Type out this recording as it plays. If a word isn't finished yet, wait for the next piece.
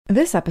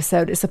This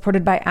episode is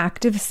supported by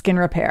Active Skin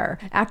Repair.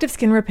 Active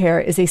Skin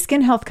Repair is a skin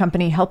health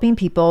company helping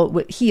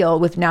people heal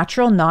with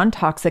natural,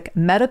 non-toxic,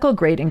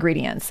 medical-grade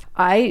ingredients.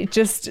 I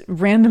just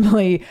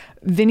randomly,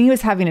 Vinny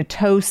was having a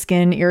toe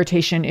skin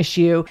irritation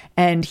issue,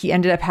 and he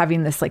ended up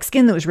having this like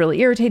skin that was really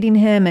irritating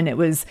him, and it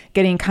was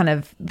getting kind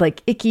of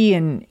like icky,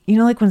 and you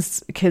know, like when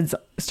kids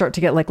start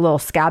to get like little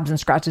scabs and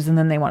scratches and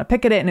then they want to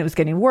pick at it, and it was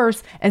getting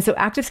worse. And so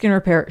Active Skin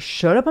Repair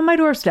showed up on my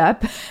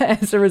doorstep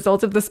as a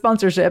result of the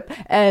sponsorship,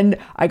 and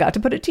I got to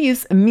put it to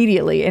use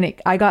immediately. And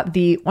I got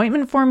the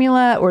ointment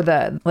formula, or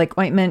the like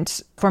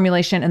ointment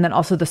formulation, and then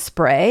also the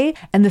spray,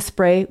 and the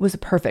spray was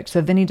perfect. So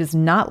Vinny does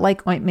not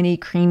like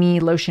ointmenty, creamy,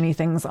 lotiony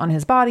things on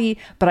his body,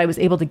 but I was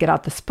able to get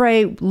out the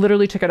spray,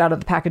 literally took it out of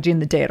the packaging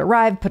the day it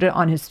arrived, put it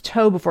on his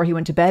toe before he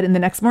went to bed. And the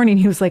next morning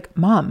he was like,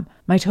 "Mom,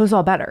 my toe's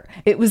all better."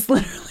 It was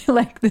literally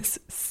like this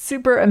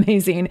super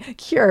amazing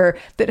cure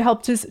that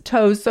helped his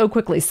toes so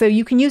quickly. So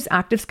you can use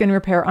Active Skin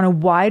Repair on a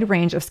wide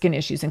range of skin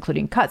issues,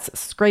 including cuts,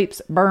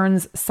 scrapes,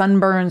 burns,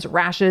 sunburns,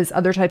 rashes,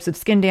 other types of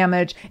skin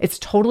damage. It's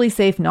totally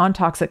safe,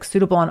 non-toxic,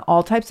 suitable on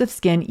all types of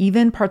skin,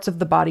 even parts of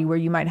the body where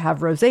you might have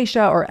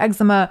rosacea or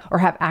eczema or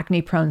have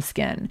acne-prone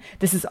skin.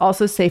 This is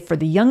also safe for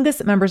the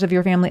youngest members of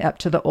your family up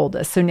to the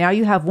oldest. So now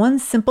you have one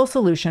simple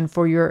solution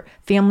for your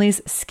family's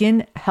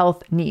skin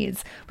health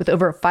needs. With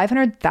over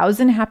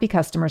 500,000 happy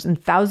customers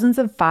and thousands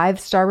of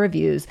 5-star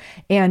reviews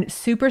and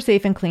super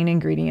safe and clean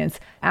ingredients,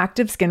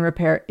 Active Skin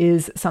Repair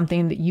is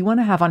something that you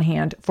want to have on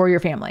hand for your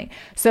family.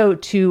 So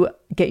to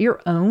get your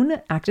own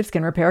Active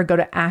Skin Repair, go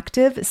to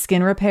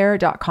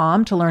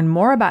activeskinrepair.com to learn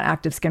more about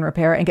Active Skin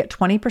Repair and get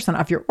 20%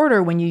 off your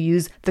order when you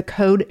use the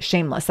code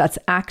SHAMELESS. That's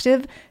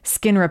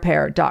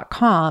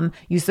activeskinrepair.com.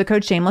 Use the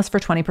code SHAMELESS for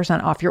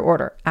 20% off your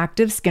order.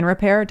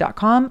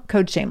 activeskinrepair.com,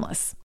 code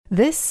SHAMELESS.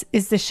 This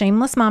is the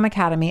Shameless Mom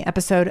Academy,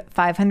 episode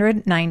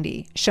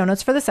 590. Show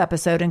notes for this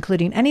episode,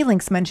 including any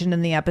links mentioned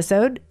in the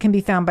episode, can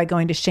be found by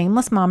going to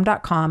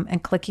shamelessmom.com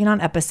and clicking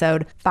on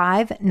episode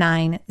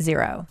 590.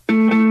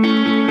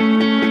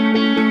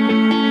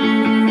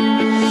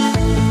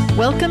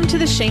 Welcome to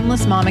the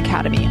Shameless Mom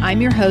Academy. I'm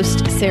your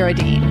host, Sarah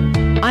Dean.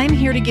 I'm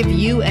here to give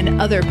you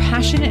and other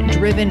passionate,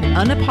 driven,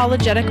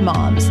 unapologetic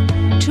moms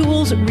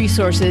tools,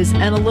 resources,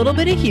 and a little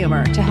bit of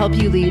humor to help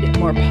you lead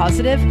more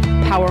positive,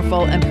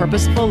 powerful, and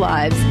purposeful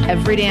lives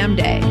every damn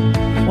day.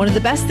 One of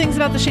the best things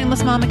about the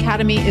Shameless Mom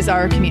Academy is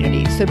our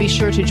community, so be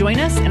sure to join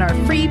us in our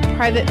free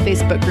private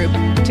Facebook group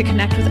to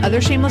connect with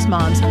other shameless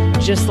moms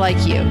just like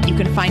you. You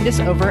can find us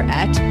over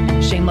at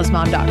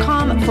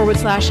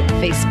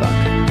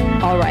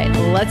shamelessmom.com/Facebook. All right,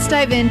 let's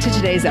dive into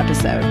today's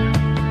episode.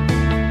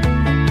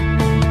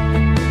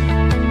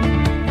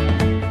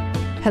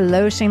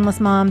 Hello, Shameless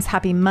Moms.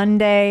 Happy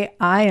Monday.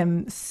 I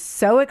am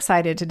so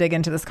excited to dig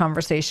into this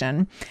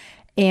conversation.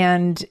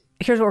 And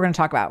here's what we're going to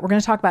talk about. We're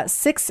going to talk about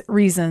 6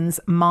 reasons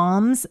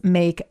moms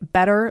make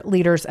better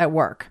leaders at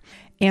work.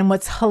 And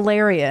what's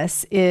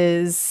hilarious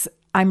is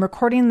I'm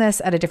recording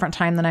this at a different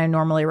time than I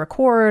normally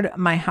record.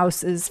 My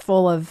house is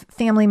full of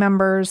family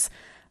members,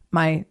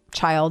 my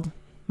child,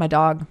 my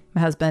dog,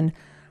 my husband,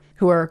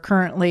 who are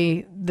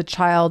currently, the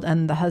child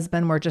and the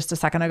husband were just a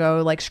second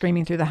ago like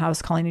screaming through the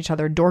house, calling each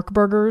other dork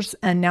burgers.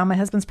 And now my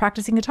husband's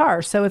practicing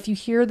guitar. So if you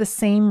hear the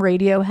same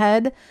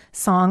Radiohead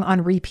song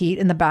on repeat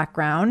in the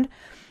background,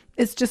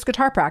 it's just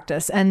guitar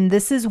practice. And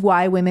this is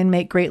why women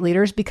make great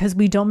leaders, because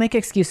we don't make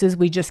excuses.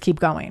 We just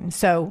keep going.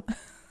 So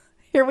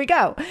here we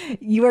go.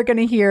 You are going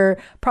to hear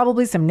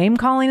probably some name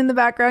calling in the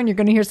background. You're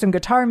going to hear some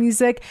guitar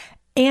music.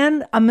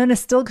 And I'm going to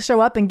still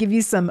show up and give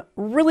you some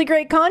really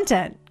great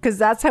content, because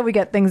that's how we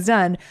get things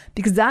done,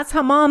 because that's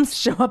how moms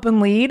show up and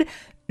lead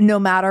no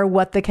matter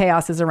what the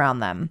chaos is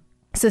around them.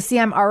 So see,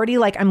 I'm already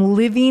like, I'm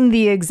living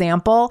the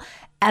example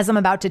as I'm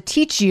about to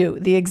teach you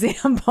the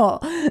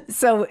example.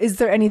 So is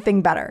there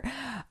anything better?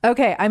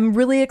 Okay, I'm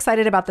really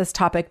excited about this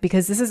topic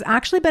because this has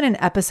actually been an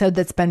episode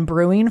that's been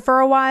brewing for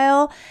a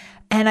while.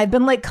 And I've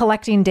been like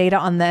collecting data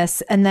on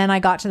this. And then I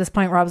got to this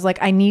point where I was like,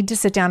 I need to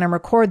sit down and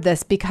record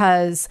this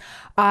because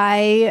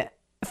I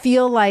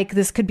feel like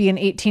this could be an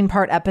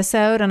 18-part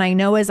episode. And I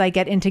know as I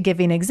get into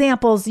giving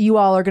examples, you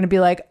all are going to be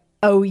like,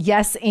 oh,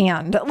 yes,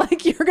 and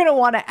like you're going to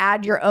want to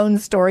add your own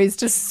stories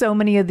to so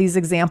many of these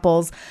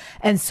examples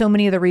and so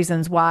many of the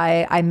reasons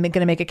why I'm going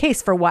to make a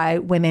case for why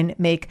women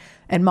make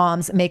and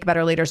moms make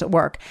better leaders at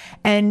work.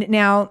 And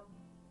now,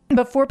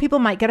 before people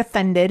might get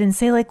offended and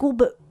say like, well,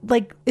 but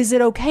like, is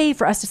it okay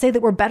for us to say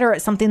that we're better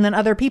at something than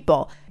other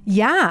people?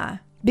 Yeah,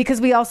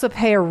 because we also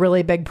pay a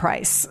really big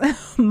price.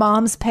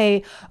 Moms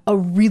pay a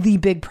really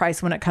big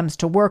price when it comes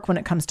to work, when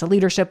it comes to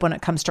leadership, when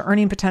it comes to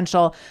earning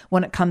potential,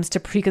 when it comes to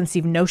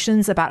preconceived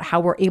notions about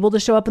how we're able to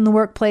show up in the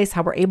workplace,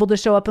 how we're able to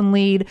show up and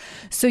lead.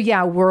 So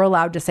yeah, we're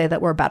allowed to say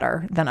that we're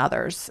better than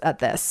others at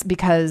this,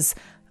 because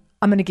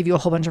I'm going to give you a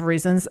whole bunch of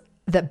reasons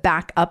that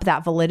back up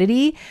that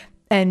validity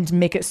and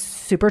make it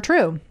super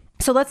true.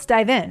 So let's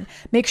dive in.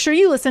 Make sure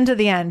you listen to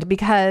the end,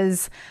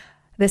 because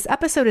this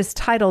episode is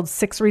titled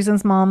 6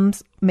 Reasons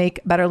Moms Make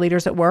Better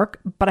Leaders at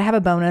Work, but I have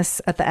a bonus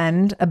at the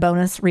end, a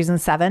bonus reason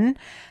 7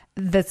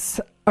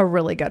 that's a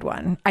really good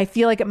one. I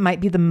feel like it might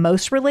be the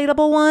most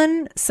relatable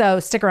one. So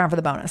stick around for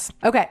the bonus.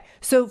 Okay.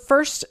 So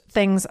first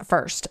things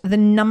first, the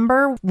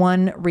number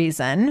one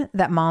reason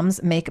that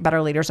moms make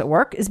better leaders at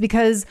work is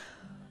because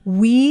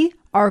we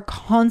are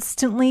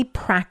constantly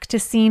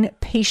practicing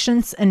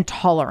patience and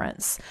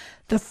tolerance.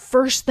 The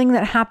first thing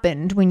that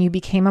happened when you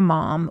became a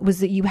mom was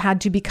that you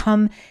had to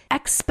become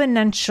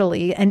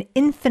exponentially and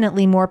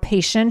infinitely more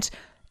patient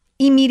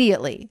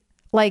immediately.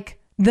 Like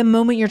the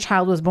moment your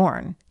child was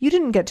born, you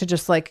didn't get to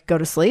just like go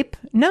to sleep.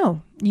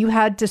 No, you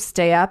had to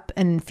stay up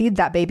and feed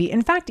that baby.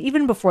 In fact,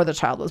 even before the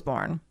child was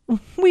born,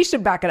 we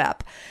should back it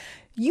up.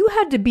 You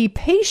had to be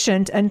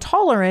patient and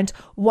tolerant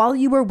while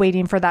you were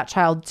waiting for that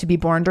child to be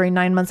born during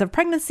 9 months of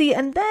pregnancy.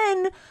 And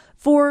then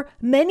for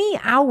many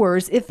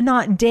hours, if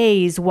not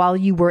days, while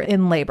you were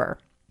in labor.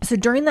 So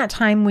during that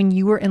time when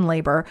you were in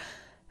labor,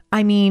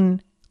 I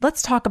mean,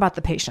 let's talk about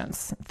the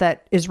patience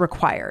that is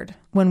required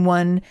when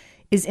one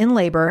is in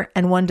labor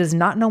and one does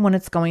not know when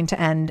it's going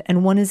to end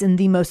and one is in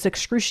the most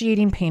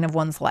excruciating pain of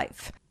one's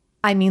life.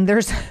 I mean,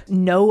 there's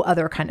no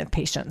other kind of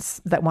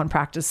patience that one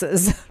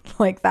practices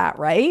like that,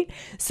 right?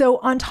 So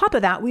on top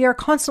of that, we are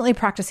constantly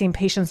practicing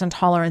patience and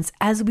tolerance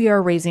as we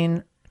are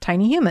raising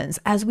tiny humans,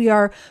 as we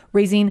are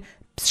raising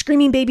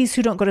screaming babies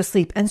who don't go to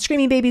sleep and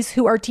screaming babies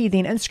who are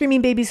teething and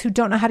screaming babies who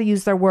don't know how to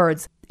use their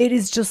words. It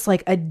is just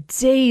like a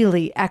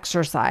daily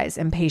exercise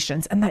in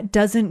patience. And that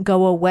doesn't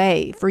go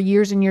away for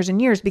years and years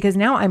and years, because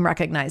now I'm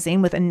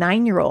recognizing with a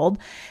 9-year-old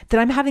that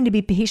I'm having to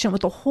be patient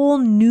with a whole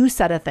new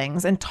set of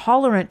things and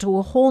tolerant to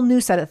a whole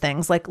new set of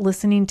things, like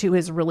listening to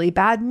his really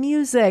bad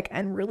music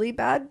and really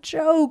bad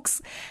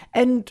jokes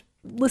and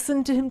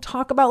listen to him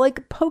talk about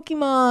like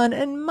Pokemon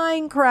and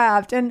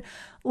Minecraft and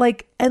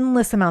like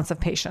endless amounts of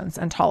patience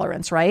and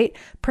tolerance, right?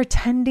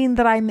 Pretending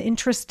that I'm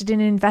interested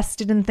and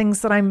invested in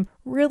things that I'm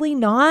really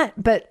not,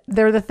 but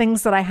they're the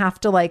things that I have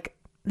to like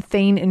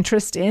feign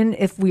interest in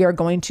if we are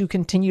going to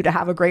continue to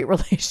have a great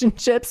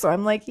relationship. So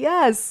I'm like,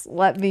 yes,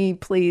 let me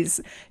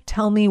please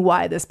tell me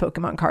why this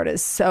Pokemon card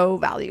is so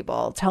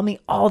valuable. Tell me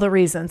all the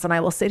reasons. And I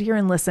will sit here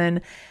and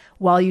listen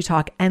while you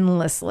talk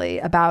endlessly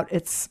about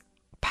its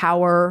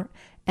power.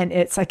 And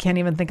I can't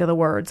even think of the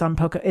words on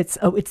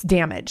it's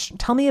damage.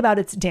 Tell me about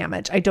its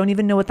damage. I don't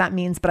even know what that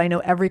means, but I know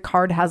every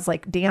card has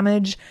like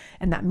damage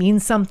and that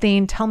means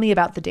something. Tell me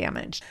about the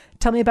damage.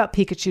 Tell me about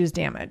Pikachu's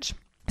damage.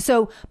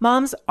 So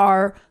moms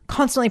are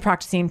constantly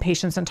practicing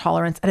patience and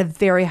tolerance at a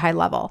very high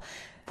level.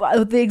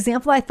 The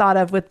example I thought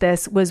of with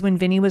this was when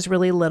Vinny was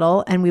really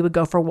little and we would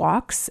go for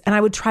walks and I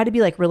would try to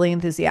be like really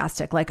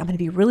enthusiastic. Like I'm going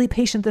to be really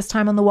patient this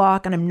time on the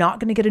walk and I'm not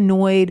going to get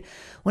annoyed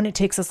when it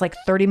takes us like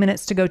 30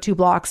 minutes to go 2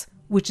 blocks,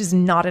 which is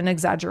not an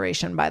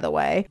exaggeration, by the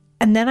way.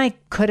 And then I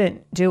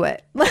couldn't do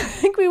it.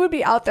 Like we would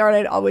be out there and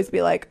I'd always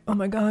be like, oh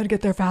my God, get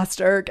there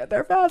faster, get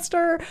there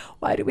faster.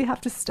 Why do we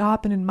have to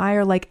stop and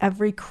admire like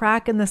every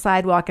crack in the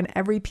sidewalk and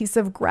every piece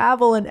of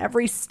gravel and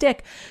every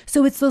stick?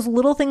 So it's those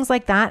little things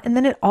like that. And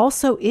then it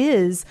also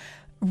is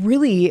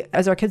really,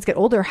 as our kids get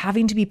older,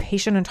 having to be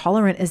patient and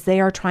tolerant as they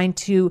are trying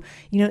to,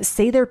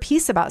 say their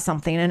piece about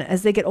something. And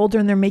as they get older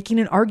and they're making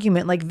an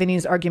argument, like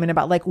Vinny's argument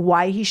about like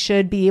why he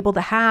should be able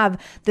to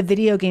have the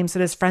video games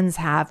that his friends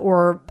have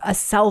or a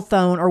cell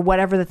phone or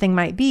whatever the thing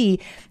might be,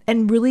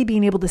 and really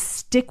being able to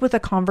stick with a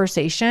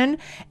conversation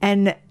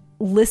and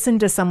listen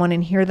to someone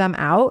and hear them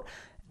out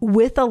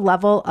with a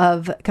level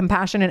of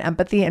compassion and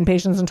empathy and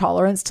patience and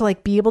tolerance to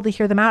like be able to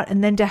hear them out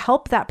and then to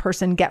help that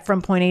person get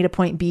from point A to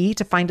point B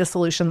to find a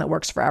solution that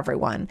works for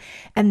everyone.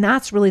 And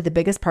that's really the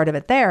biggest part of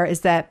it there,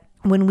 is that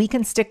when we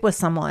can stick with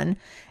someone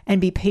and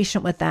be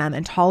patient with them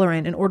and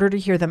tolerant in order to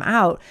hear them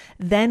out,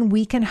 then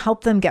we can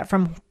help them get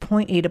from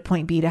point A to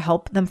point B to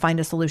help them find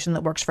a solution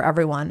that works for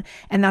everyone.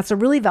 And that's a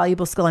really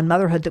valuable skill in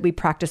motherhood that we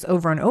practice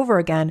over and over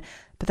again,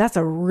 but that's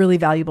a really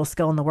valuable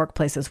skill in the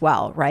workplace as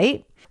well,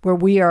 right? Where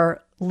we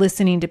are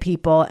listening to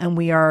people and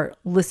we are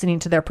listening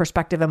to their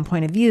perspective and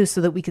point of view so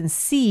that we can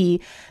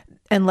see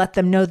and let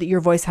them know that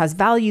your voice has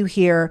value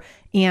here.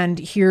 And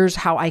here's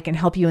how I can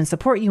help you and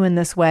support you in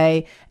this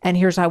way. And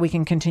here's how we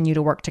can continue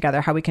to work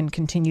together, how we can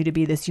continue to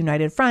be this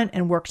united front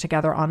and work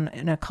together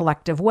in a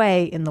collective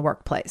way in the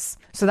workplace.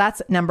 So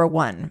that's number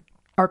one,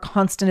 our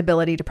constant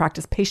ability to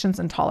practice patience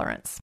and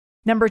tolerance.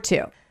 Number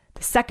 2,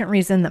 the second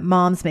reason that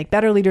moms make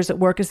better leaders at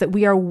work is that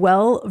we are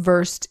well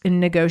versed in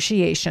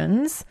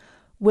negotiations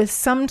with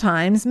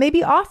sometimes,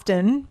 maybe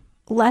often,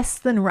 less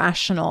than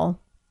rational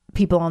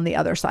people on the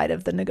other side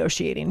of the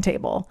negotiating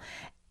table.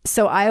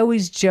 So I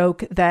always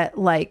joke that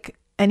like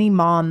any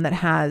mom that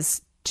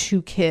has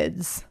 2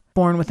 kids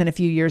born within a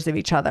few years of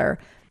each other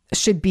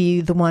should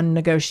be the one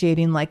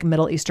negotiating like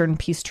Middle Eastern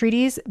peace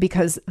treaties,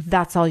 because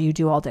that's all you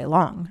do all day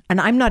long. And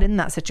I'm not in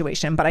that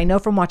situation, but I know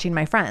from watching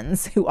my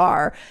friends who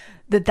are,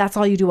 that that's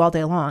all you do all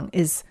day long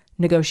is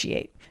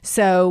negotiate.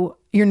 So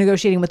you're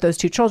negotiating with those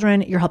 2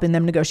 children, you're helping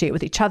them negotiate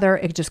with each other.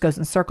 It just goes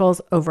in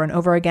circles over and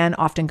over again,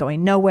 often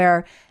going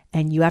nowhere.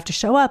 And you have to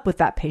show up with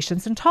that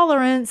patience and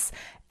tolerance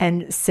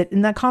and sit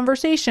in that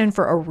conversation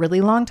for a really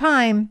long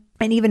time.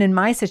 And even in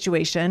my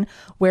situation,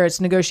 where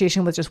it's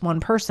negotiation with just one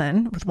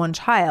person, with one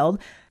child,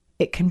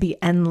 it can be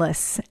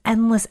endless,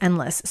 endless,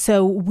 endless.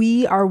 So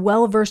we are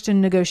well versed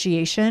in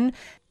negotiation,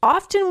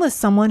 often with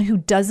someone who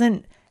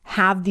doesn't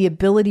have the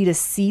ability to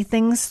see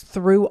things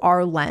through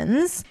our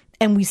lens.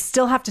 And we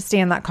still have to stay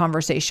in that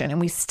conversation, and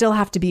we still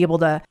have to be able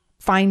to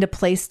find a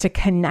place to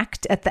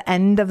connect at the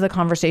end of the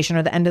conversation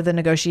or the end of the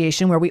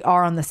negotiation where we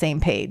are on the same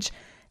page.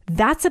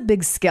 That's a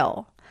big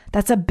skill.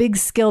 That's a big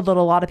skill that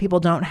a lot of people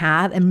don't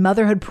have, and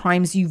motherhood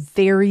primes you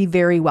very,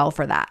 very well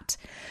for that.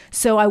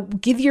 So I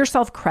give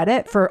yourself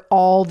credit for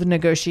all the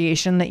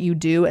negotiation that you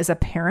do as a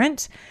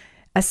parent,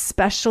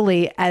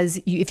 especially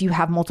if you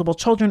have multiple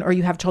children or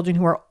you have children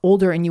who are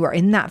older and you are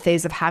in that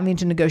phase of having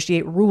to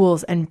negotiate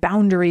rules and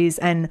boundaries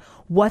and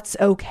what's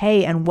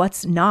okay and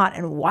what's not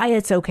and why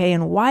it's okay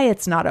and why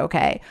it's not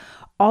okay.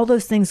 All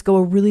those things go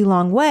a really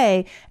long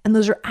way. And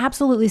those are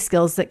absolutely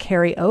skills that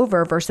carry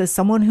over versus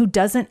someone who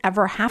doesn't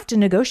ever have to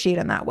negotiate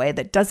in that way,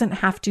 that doesn't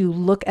have to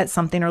look at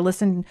something or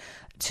listen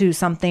to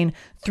something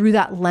through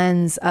that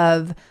lens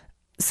of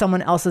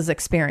someone else's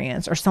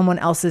experience or someone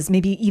else's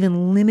maybe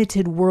even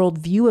limited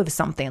worldview of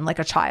something like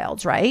a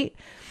child's, right?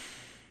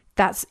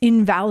 That's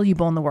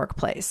invaluable in the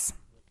workplace.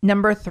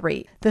 Number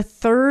 3, the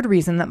third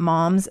reason that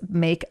moms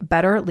make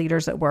better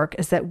leaders at work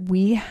is that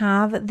we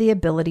have the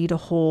ability to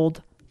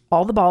hold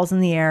all the balls in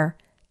the air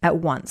at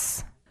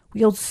once.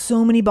 We hold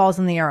so many balls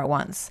in the air at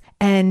once.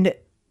 And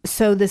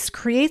so this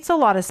creates a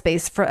lot of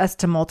space for us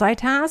to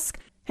multitask.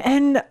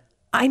 And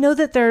I know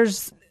that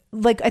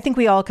I think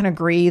we all can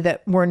agree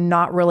that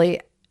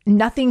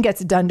nothing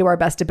gets done to our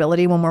best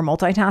ability when we're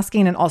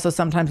multitasking. And also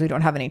sometimes we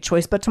don't have any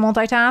choice but to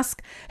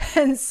multitask.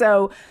 And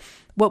so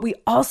what we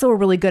also are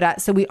really good at,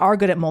 so we are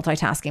good at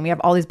multitasking. We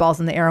have all these balls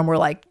in the air and we're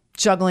like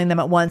juggling them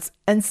at once.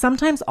 And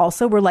sometimes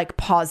also we're like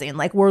pausing,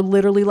 like we're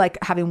literally like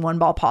having one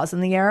ball pause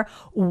in the air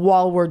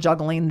while we're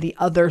juggling the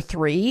other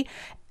 3.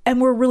 And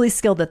we're really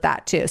skilled at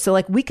that too. So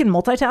like we can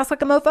multitask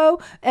like a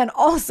mofo, and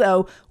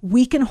also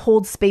we can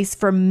hold space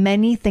for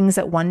many things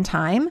at one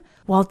time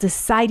while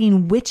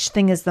deciding which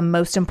thing is the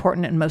most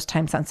important and most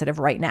time sensitive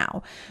right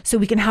now. So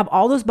we can have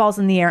all those balls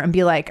in the air and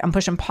be like, I'm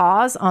pushing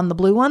pause on the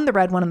blue one, the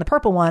red one, and the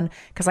purple one,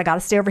 because I got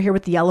to stay over here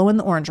with the yellow and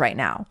the orange right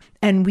now.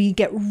 And we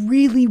get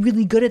really,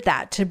 really good at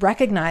that to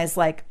recognize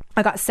like,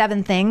 I got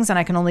 7 things and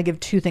I can only give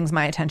 2 things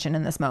my attention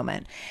in this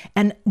moment.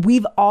 And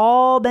we've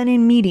all been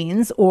in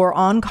meetings or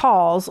on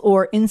calls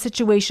or in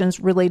situations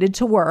related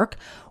to work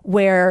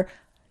where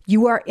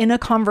you are in a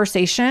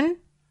conversation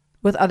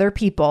with other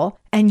people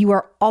and you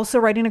are also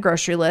writing a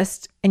grocery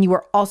list and you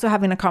are also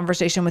having a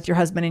conversation with your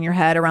husband in your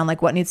head around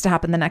like what needs to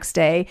happen the next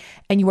day.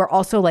 And you are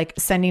also like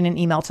sending an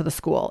email to the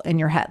school in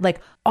your head.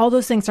 Like all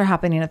those things are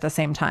happening at the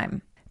same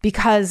time,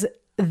 because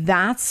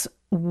that's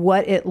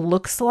what it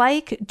looks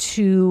like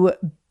to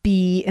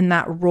be in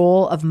that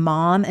role of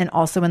mom and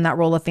also in that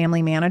role of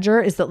family manager,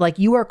 is that like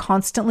you are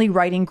constantly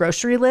writing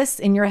grocery lists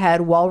in your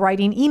head while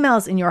writing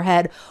emails in your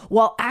head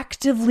while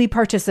actively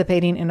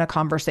participating in a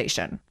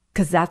conversation,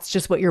 because that's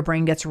just what your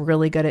brain gets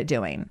really good at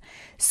doing.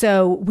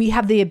 So we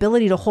have the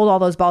ability to hold all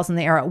those balls in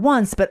the air at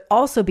once, but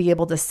also be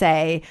able to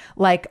say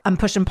like, I'm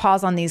pushing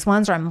pause on these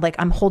ones, or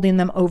I'm holding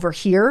them over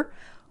here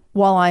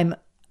while I'm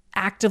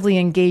actively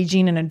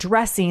engaging and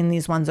addressing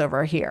these ones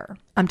over here.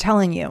 I'm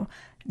telling you,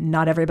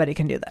 not everybody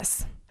can do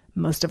this.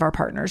 Most of our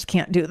partners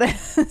can't do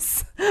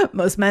this.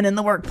 Most men in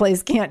the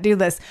workplace can't do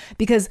this,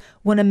 because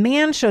when a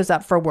man shows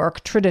up for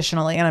work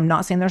traditionally, and I'm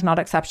not saying there's not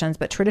exceptions,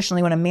 but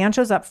traditionally when a man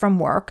shows up from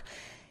work,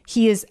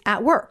 he is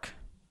at work.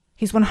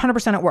 He's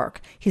 100% at work.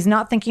 He's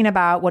not thinking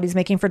about what he's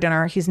making for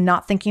dinner. He's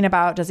not thinking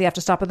about, does he have to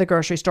stop at the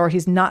grocery store?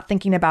 He's not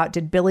thinking about,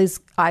 did Billy's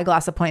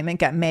eyeglass appointment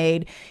get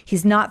made?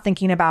 He's not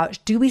thinking about,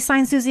 do we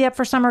sign Susie up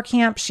for summer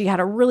camp? She had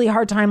a really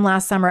hard time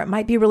last summer. It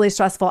might be really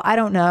stressful. I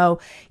don't know.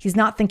 He's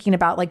not thinking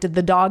about like, did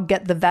the dog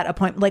get the vet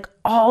appointment? Like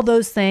all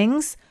those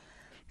things.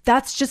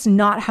 That's just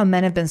not how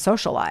men have been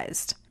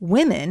socialized.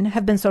 Women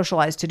have been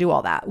socialized to do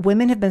all that.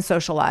 Women have been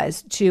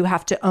socialized to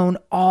have to own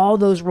all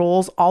those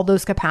roles, all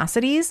those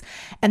capacities,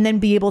 and then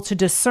be able to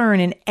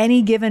discern in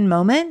any given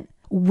moment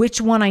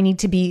which one I need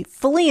to be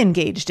fully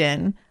engaged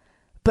in,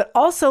 but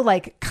also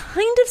like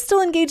kind of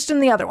still engaged in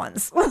the other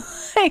ones.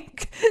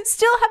 Like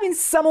still having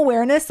some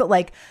awareness that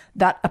like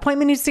that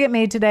appointment needs to get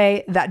made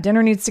today, that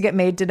dinner needs to get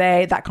made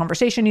today, that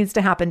conversation needs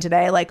to happen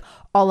today, like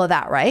all of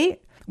that,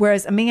 right?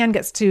 Whereas a man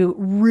gets to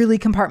really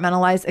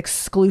compartmentalize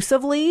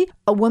exclusively.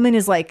 A woman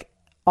is like,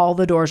 all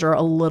the doors are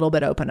a little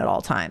bit open at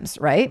all times,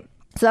 right?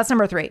 So that's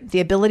number 3,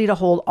 the ability to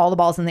hold all the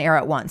balls in the air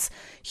at once.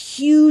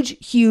 Huge,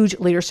 huge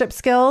leadership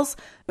skills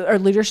or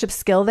leadership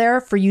skill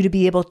there for you to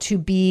be able to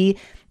be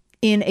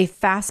in a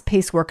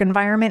fast-paced work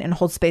environment and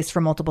hold space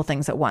for multiple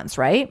things at once,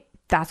 right?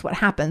 That's what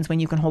happens when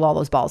you can hold all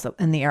those balls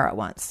in the air at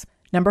once.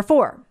 Number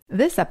 4,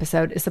 this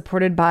episode is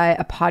supported by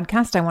a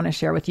podcast I want to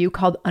share with you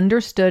called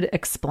Understood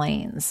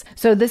Explains.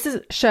 So this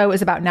show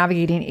is about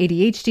navigating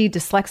ADHD,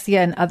 dyslexia,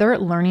 and other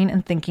learning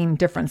and thinking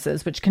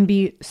differences, which can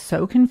be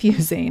so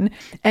confusing.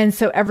 And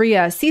so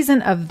every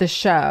season of the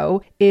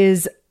show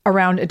is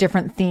around a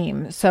different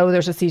theme. So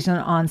there's a season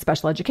on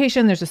special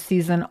education, there's a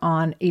season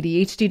on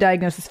ADHD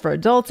diagnosis for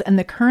adults, and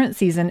the current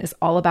season is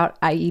all about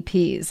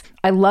IEPs.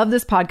 I love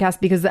this podcast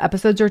because the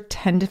episodes are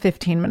 10 to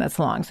 15 minutes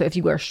long. So if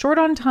you are short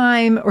on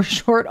time or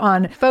short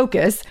on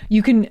focus,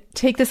 you can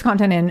take this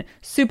content in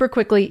super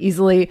quickly,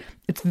 easily.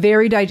 It's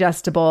very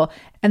digestible.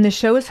 And the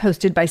show is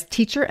hosted by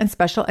teacher and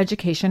special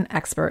education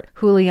expert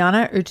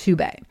Juliana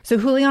Urtubey. So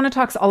Juliana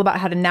talks all about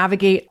how to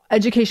navigate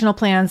educational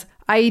plans,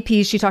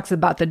 IEPs. She talks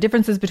about the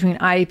differences between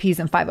IEPs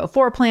and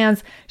 504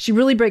 plans. She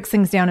really breaks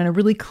things down in a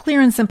really clear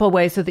and simple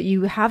way so that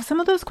you have some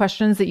of those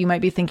questions that you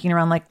might be thinking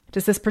around, like,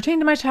 does this pertain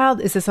to my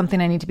child? Is this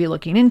something I need to be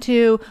looking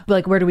into?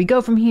 Like, where do we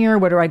go from here?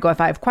 Where do I go if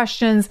I have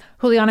questions?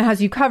 Juliana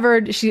has you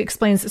covered. She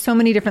explains so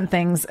many different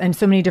things and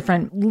so many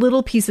different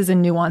little pieces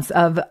and nuance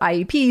of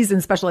IEPs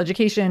and special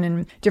education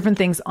and different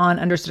things on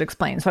Understood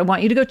Explains. So I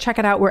want you to go check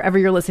it out wherever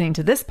you're listening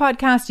to this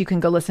podcast. You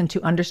can go listen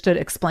to Understood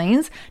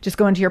Explains. Just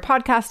go into your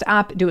podcast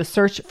app, do a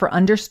search for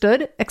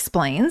Understood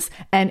Explains,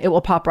 and it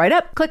will pop right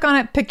up. Click on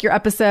it, pick your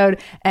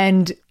episode,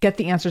 and get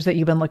the answers that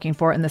you've been looking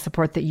for and the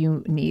support that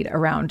you need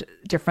around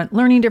different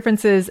learning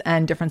differences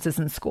and differences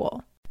in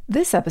school.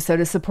 This episode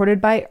is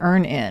supported by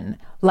EarnIn.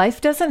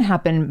 Life doesn't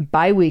happen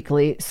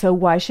bi-weekly, so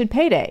why should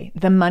payday?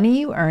 The money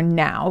you earn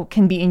now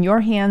can be in your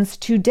hands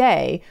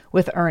today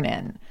with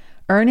EarnIn.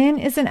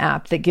 EarnIn is an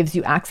app that gives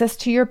you access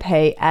to your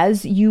pay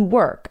as you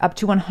work, up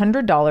to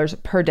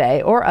 $100 per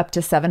day or up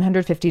to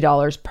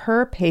 $750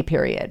 per pay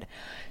period.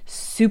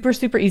 Super,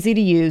 super easy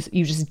to use.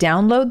 You just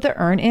download the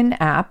EarnIn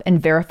app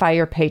and verify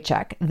your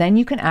paycheck. Then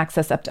you can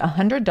access up to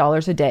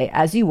 $100 a day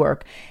as you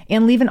work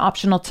and leave an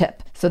optional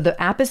tip. So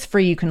the app is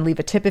free. You can leave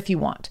a tip if you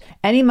want.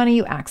 Any money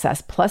you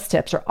access plus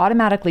tips are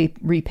automatically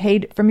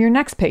repaid from your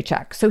next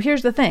paycheck. So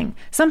here's the thing.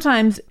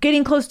 Sometimes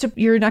getting close to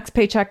your next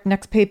paycheck,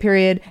 next pay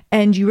period,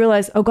 and you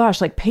realize, oh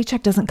gosh, like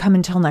paycheck doesn't come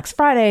until next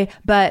Friday,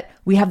 but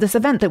we have this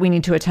event that we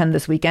need to attend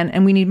this weekend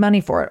and we need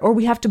money for it. Or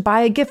we have to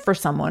buy a gift for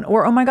someone.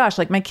 Or, oh my gosh,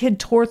 like my kid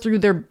tore through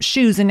their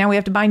shoes and now we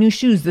have to buy new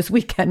shoes this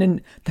weekend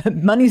and the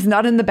money's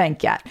not in the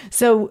bank yet.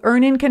 So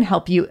EarnIn can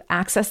help you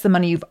access the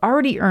money you've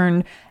already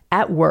earned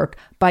at work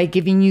by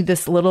giving you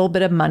this little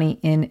bit of money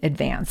in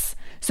advance.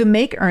 So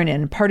make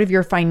EarnIn part of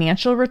your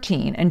financial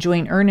routine and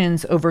join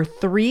EarnIn's over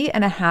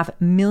 3.5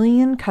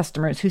 million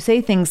customers who say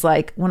things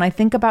like, when I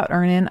think about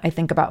EarnIn, I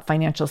think about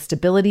financial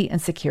stability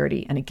and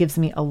security, and it gives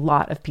me a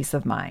lot of peace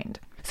of mind.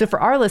 So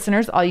for our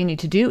listeners, all you need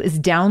to do is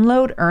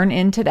download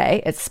EarnIn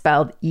today. It's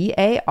spelled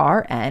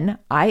EarnIn,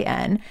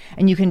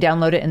 and you can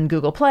download it in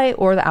Google Play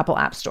or the Apple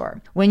App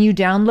Store. When you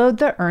download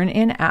the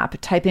EarnIn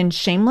app, type in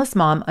Shameless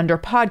Mom under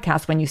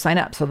podcast when you sign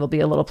up. So there'll be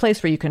a little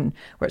place where it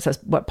says,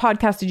 what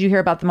podcast did you hear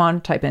about them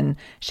on? Type in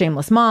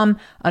Shameless Mom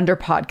under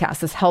podcast.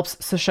 This helps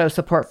to show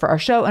support for our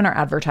show and our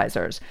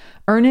advertisers.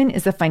 EarnIn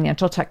is a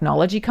financial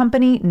technology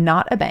company,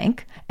 not a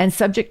bank, and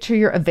subject to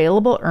your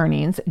available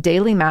earnings,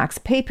 daily max,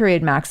 pay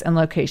period max, and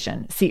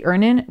location. See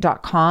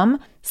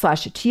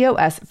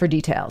earnin.com/TOS for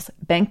details.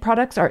 Bank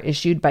products are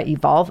issued by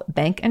Evolve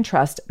Bank and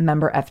Trust,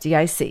 member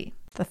FDIC.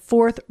 The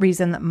fourth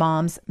reason that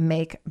moms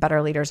make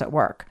better leaders at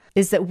work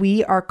is that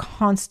we are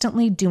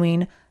constantly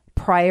doing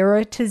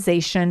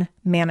prioritization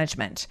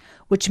management,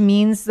 which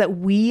means that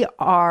we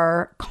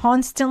are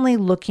constantly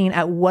looking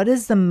at what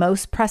is the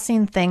most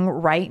pressing thing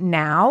right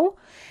now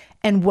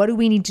and what do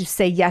we need to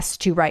say yes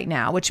to right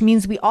now, which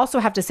means we also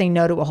have to say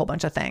no to a whole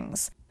bunch of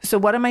things. So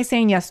what am I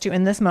saying yes to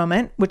in this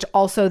moment, which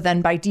also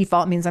then by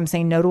default means I'm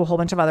saying no to a whole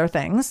bunch of other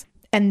things,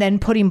 and then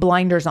putting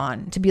blinders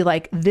on to be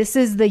like, this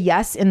is the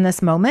yes in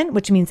this moment,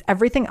 which means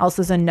everything else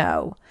is a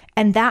no.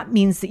 And that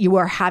means that you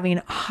are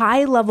having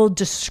high level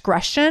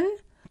discretion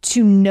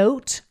to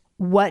note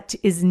what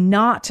is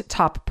not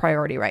top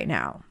priority right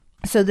now.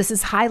 So this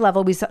is high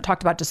level. We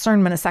talked about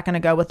discernment a second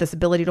ago with this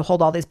ability to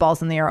hold all these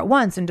balls in the air at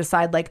once and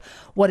decide like,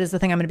 what is the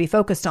thing I'm going to be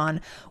focused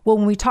on? Well,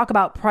 when we talk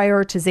about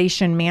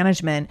prioritization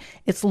management,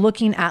 it's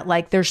looking at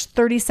like, there's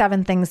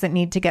 37 things that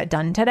need to get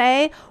done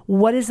today.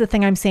 What is the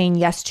thing I'm saying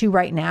yes to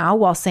right now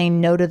while saying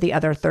no to the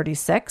other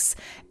 36?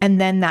 And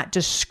then that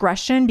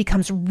discretion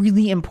becomes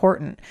really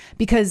important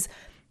because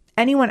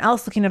anyone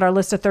else looking at our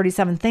list of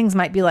 37 things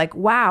might be like,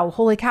 wow,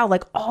 holy cow,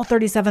 like all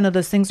 37 of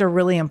those things are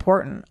really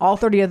important. All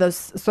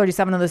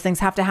 37 of those things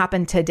have to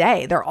happen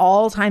today. They're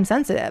all time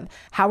sensitive.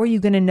 How are you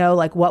going to know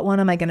like what one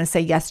am I going to say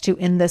yes to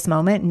in this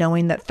moment,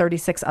 knowing that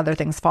 36 other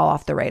things fall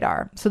off the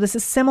radar? So this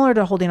is similar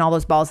to holding all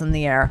those balls in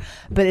the air,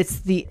 but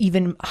it's the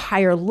even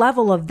higher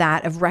level of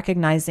that, of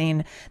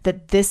recognizing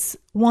that this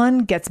one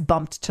gets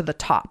bumped to the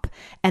top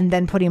and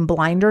then putting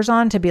blinders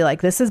on to be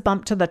like, this is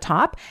bumped to the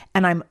top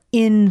and I'm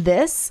in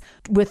this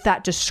with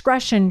that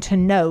discretion to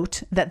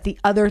note that the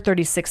other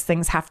 36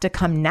 things have to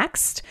come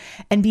next,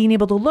 and being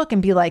able to look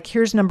and be like,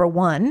 here's number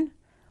one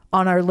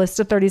on our list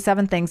of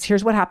 37 things.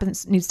 Here's what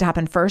needs to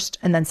happen first,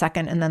 and then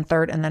second, and then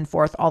third, and then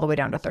fourth, all the way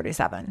down to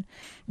 37.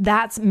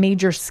 That's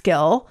major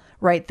skill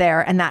right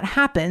there. And that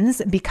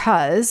happens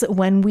because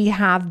when we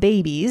have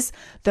babies,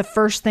 the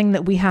first thing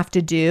that we have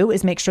to do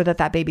is make sure that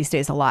that baby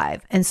stays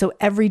alive. And so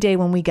every day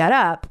when we get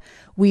up,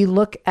 we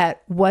look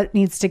at what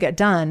needs to get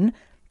done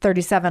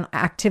 37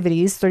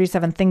 activities,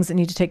 37 things that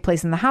need to take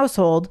place in the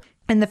household.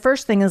 And the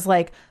first thing is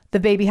like the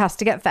baby has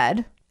to get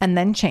fed and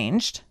then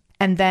changed.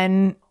 And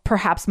then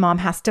perhaps mom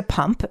has to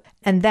pump.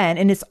 And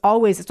it's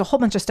a whole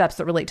bunch of steps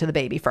that relate to the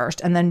baby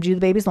first, and then do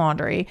the baby's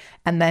laundry,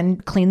 and then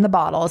clean the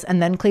bottles,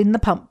 and then clean the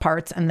pump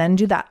parts, and then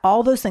do that.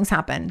 All those things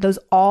happen. Those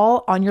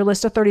all on your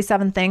list of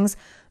 37 things,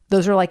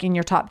 those are like in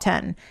your top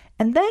 10.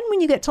 And then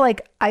when you get to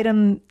like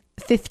item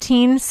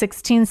 15,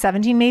 16,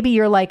 17, maybe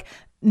you're like,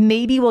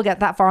 maybe we'll get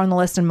that far on the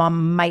list and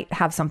mom might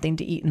have something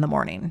to eat in the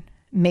morning.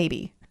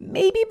 Maybe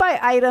by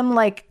item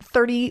like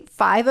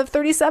 35 of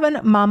 37,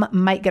 mom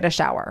might get a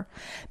shower,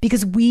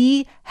 because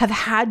we have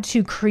had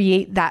to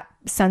create that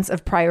sense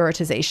of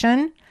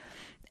prioritization.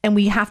 And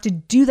we have to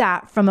do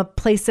that from a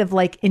place of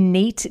like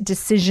innate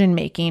decision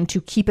making to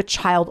keep a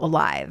child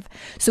alive.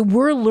 So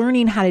we're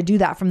learning how to do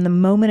that from the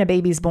moment a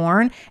baby's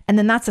born. And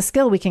then that's a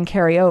skill we can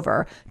carry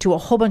over to a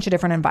whole bunch of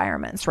different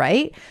environments,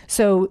 right?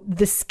 So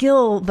the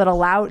skill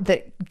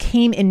that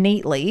came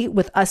innately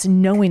with us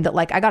knowing that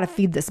like, I got to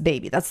feed this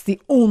baby. That's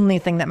the only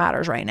thing that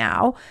matters right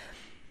now.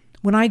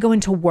 When I go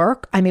into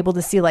work, I'm able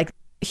to see like,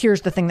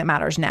 here's the thing that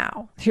matters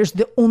now. Here's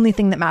the only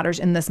thing that matters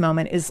in this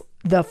moment is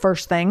the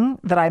first thing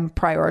that I'm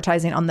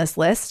prioritizing on this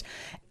list.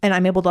 And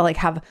I'm able to like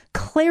have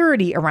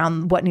clarity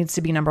around what needs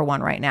to be number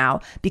one right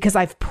now, because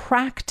I've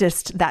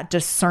practiced that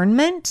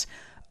discernment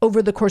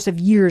over the course of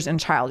years in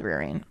child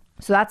rearing.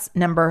 So that's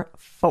number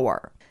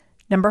 4.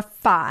 Number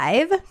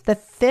 5, the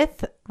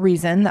 5th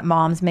reason that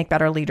moms make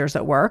better leaders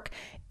at work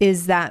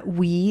is that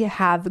we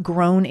have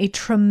grown a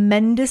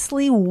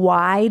tremendously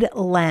wide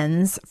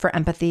lens for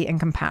empathy and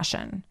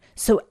compassion.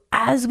 So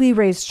as we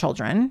raise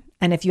children,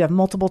 and if you have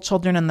multiple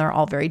children and they're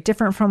all very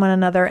different from one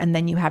another, and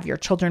then you have your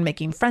children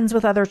making friends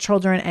with other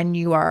children, and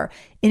you are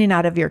in and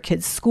out of your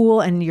kids'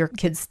 school and your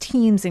kids'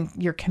 teams and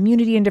your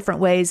community in different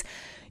ways,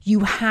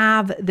 you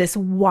have this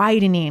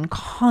widening,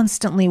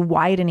 constantly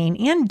widening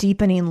and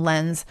deepening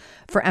lens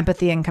for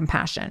empathy and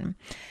compassion.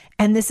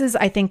 And this is,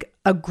 I think,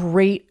 a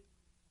great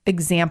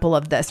example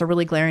of this, a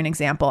really glaring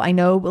example. I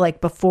know like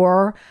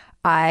before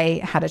I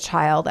had a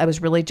child, I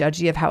was really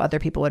judgy of how other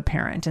people would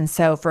parent. And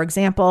so, for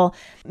example,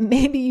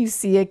 maybe you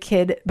see a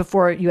kid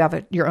before you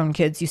have your own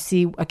kids, you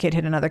see a kid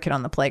hit another kid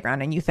on the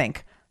playground and you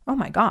think, oh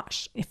my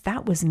gosh, if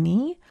that was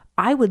me,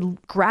 I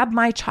would grab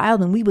my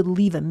child and we would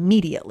leave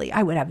immediately.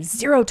 I would have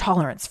zero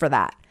tolerance for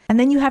that. And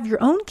then you have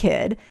your own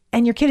kid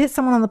and your kid hits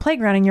someone on the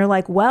playground and you're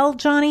like, well,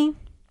 Johnny,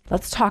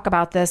 let's talk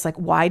about this. Like,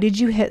 why did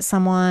you hit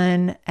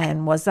someone?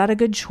 And was that a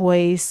good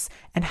choice?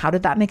 And how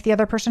did that make the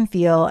other person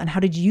feel? And how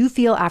did you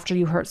feel after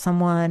you hurt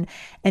someone?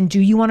 And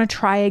do you want to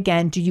try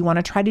again? Do you want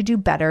to try to do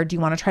better? Do you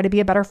want to try to be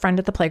a better friend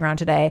at the playground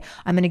today?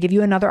 I'm going to give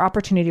you another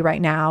opportunity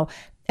right now.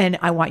 And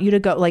I want you to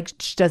go, like,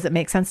 does it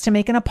make sense to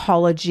make an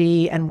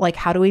apology? And like,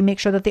 how do we make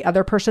sure that the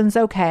other person's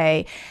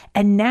okay?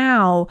 And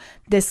now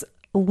this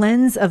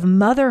lens of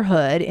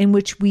motherhood in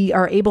which we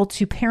are able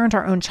to parent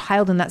our own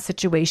child in that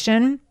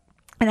situation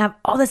and have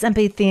all this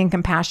empathy and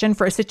compassion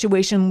for a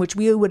situation which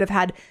we would have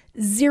had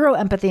zero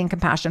empathy and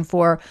compassion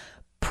for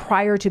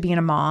prior to being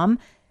a mom,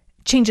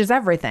 changes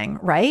everything,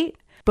 right?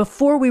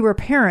 Before we were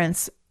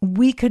parents,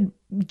 we could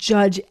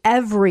judge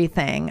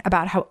everything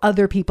about how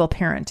other people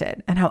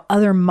parented and how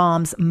other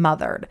moms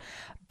mothered.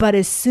 But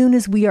as soon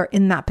as we are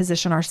in that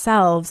position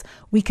ourselves,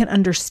 we can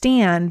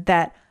understand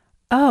that,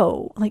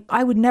 oh, like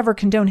I would never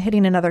condone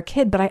hitting another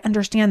kid, but I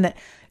understand that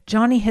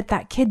Johnny hit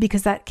that kid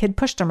because that kid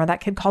pushed him or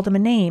that kid called him a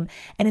name.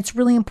 And it's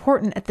really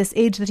important at this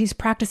age that he's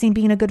practicing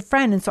being a good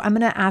friend. And so I'm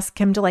going to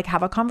ask him to like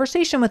have a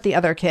conversation with the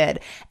other kid.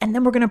 And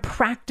then we're going to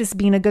practice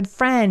being a good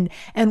friend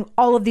and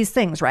all of these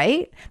things,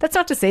 right? That's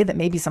not to say that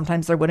maybe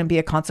sometimes there wouldn't be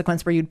a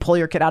consequence where you'd pull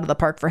your kid out of the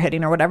park for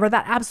hitting or whatever.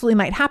 That absolutely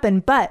might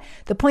happen. But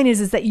the point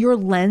is that your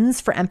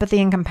lens for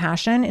empathy and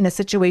compassion in a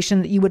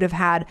situation that you would have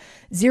had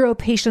zero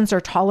patience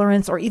or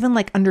tolerance or even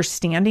like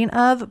understanding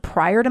of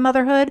prior to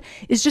motherhood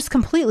is just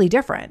completely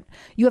different.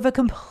 You have a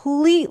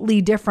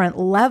completely different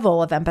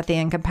level of empathy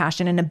and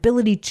compassion and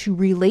ability to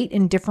relate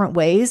in different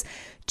ways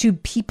to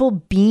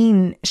people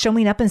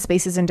showing up in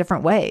spaces in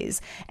different ways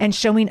and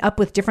showing up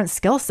with different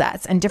skill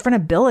sets and different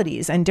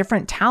abilities and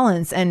different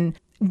talents and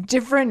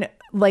different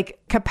like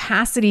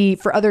capacity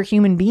for other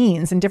human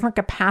beings and different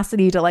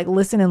capacity to like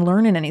listen and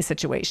learn in any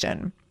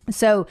situation.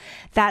 So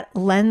that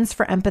lens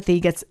for empathy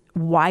gets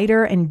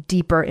wider and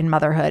deeper in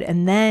motherhood.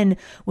 And then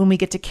when we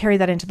get to carry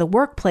that into the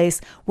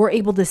workplace, we're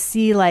able to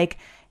see like,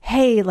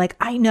 hey, like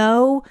I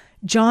know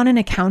John in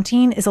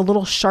accounting is a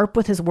little sharp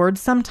with his words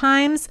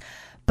sometimes,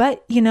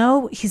 but you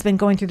know, he's been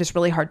going through this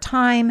really hard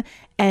time.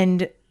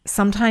 And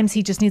sometimes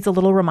he just needs a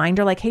little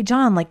reminder like, hey,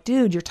 John, like,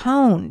 dude, your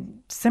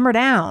tone, simmer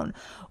down.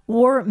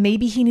 Or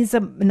maybe he needs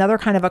another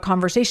kind of a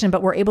conversation,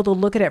 but we're able to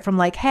look at it from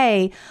like,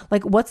 hey,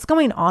 like what's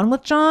going on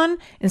with John?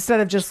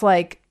 Instead of just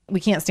like, we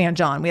can't stand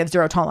John. We have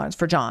zero tolerance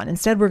for John.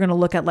 Instead, we're going to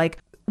look at like,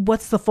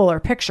 what's the fuller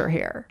picture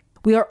here?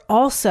 We are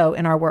also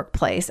in our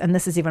workplace, and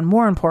this is even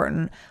more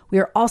important, we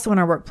are also in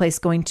our workplace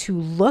going to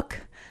look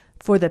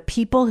for the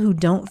people who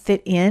don't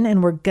fit in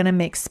and we're going to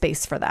make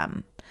space for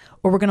them.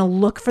 or we're going to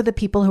look for the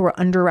people who are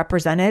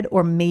underrepresented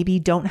or maybe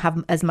don't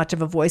have as much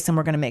of a voice, and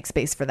we're going to make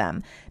space for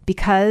them.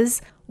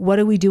 Because what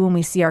do we do when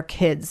we see our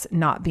kids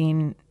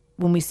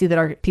when we see that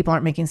our people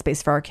aren't making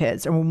space for our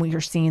kids, or when we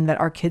are seeing that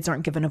our kids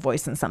aren't given a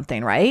voice in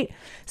something, right?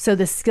 So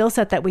the skill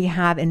set that we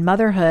have in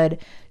motherhood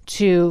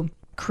to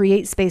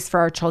create space for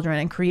our children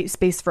and create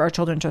space for our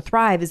children to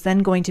thrive is then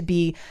going to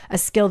be a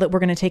skill that we're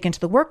going to take into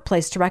the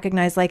workplace to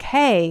recognize, like,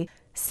 hey,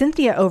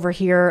 Cynthia over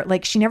here,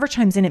 like, she never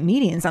chimes in at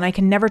meetings, and I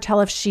can never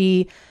tell if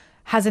she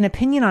has an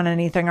opinion on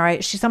anything. All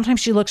right. Sometimes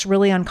she looks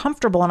really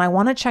uncomfortable, and I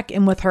want to check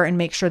in with her and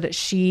make sure that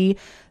she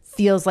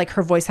feels like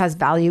her voice has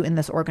value in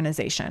this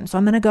organization. So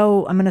I'm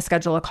going to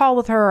schedule a call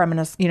with her. I'm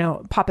going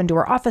to, pop into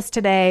her office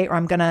today, or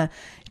I'm going to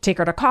take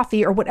her to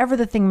coffee, or whatever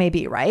the thing may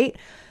be, right?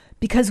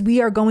 Because we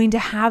are going to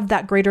have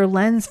that greater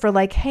lens for,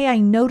 like, hey, I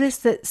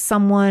noticed that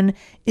someone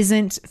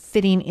isn't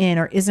fitting in,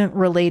 or isn't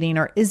relating,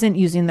 or isn't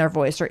using their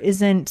voice, or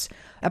isn't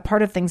a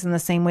part of things in the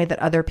same way that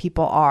other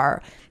people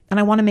are. And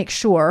I want to make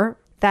sure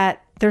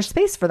that there's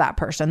space for that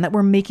person, that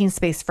we're making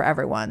space for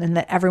everyone, and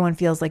that everyone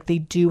feels like they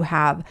do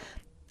have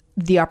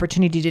the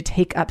opportunity to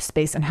take up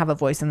space and have a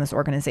voice in this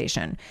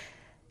organization.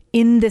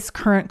 In this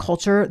current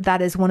culture,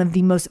 that is one of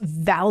the most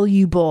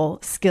valuable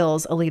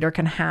skills a leader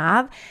can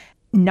have,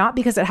 not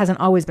because it hasn't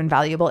always been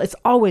valuable. It's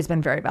always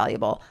been very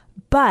valuable,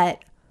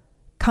 but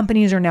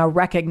companies are now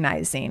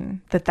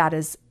recognizing that that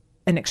is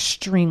an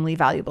extremely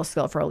valuable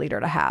skill for a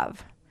leader to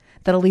have,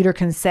 that a leader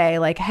can say,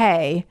 like,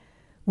 hey,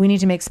 we need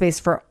to make space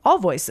for all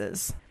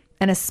voices,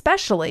 and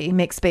especially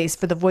make space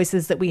for the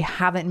voices that we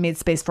haven't made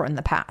space for in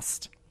the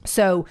past.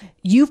 So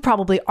you've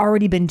probably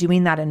already been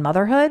doing that in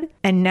motherhood.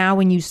 And now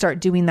when you start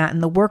doing that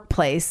in the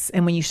workplace,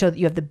 and when you show that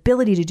you have the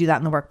ability to do that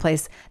in the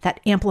workplace, that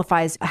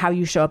amplifies how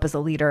you show up as a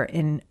leader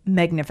in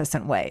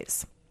magnificent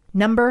ways.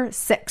 Number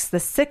 6, the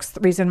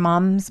 6th reason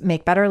moms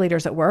make better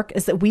leaders at work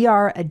is that we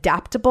are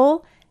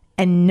adaptable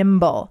and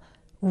nimble,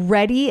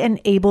 ready and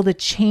able to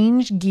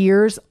change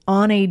gears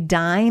on a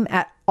dime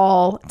at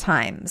all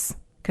times.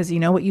 Because you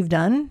know what you've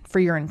done for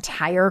your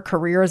entire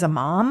career as a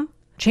mom?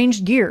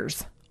 Changed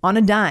gears on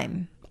a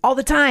dime. All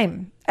the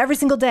time, every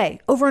single day,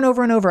 over and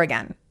over and over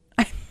again.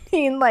 I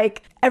mean,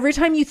 like, every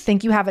time you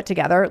think you have it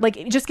together,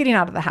 like just getting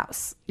out of the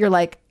house, you're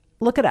like,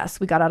 look at us.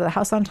 We got out of the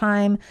house on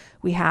time.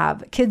 We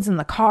have kids in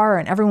the car,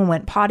 and everyone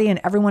went potty,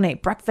 and everyone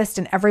ate breakfast,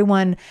 and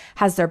everyone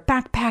has their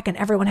backpack, and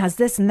everyone has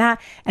this and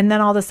that. And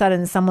then all of a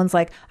sudden someone's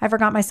like, I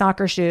forgot my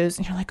soccer shoes.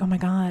 And you're like, oh my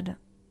God.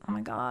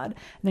 And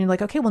then you're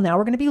like, okay, well, now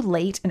we're going to be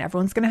late, and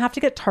everyone's going to have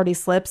to get tardy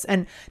slips.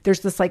 And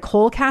there's this like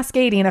whole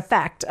cascading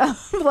effect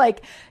of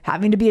like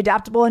having to be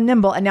adaptable and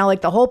nimble. And now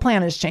like the whole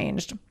plan has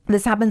changed.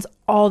 This happens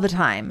all the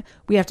time.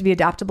 We have to be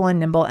adaptable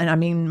and nimble. And I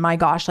mean, my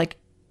gosh, like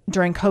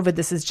during COVID,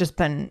 this has just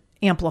been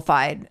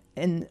amplified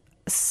in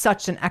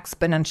such an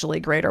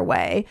exponentially greater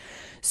way.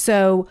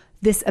 So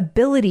this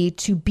ability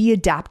to be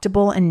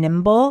adaptable and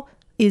nimble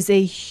is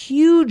a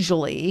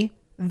hugely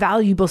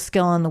valuable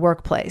skill in the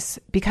workplace,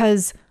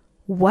 because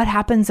what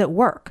happens at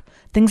work?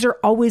 Things are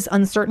always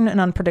uncertain and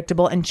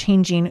unpredictable and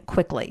changing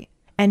quickly.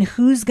 And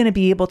who's going to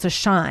be able to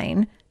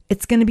shine?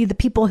 It's going to be the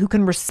people who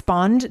can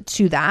respond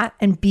to that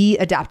and be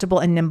adaptable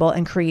and nimble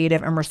and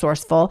creative and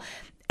resourceful.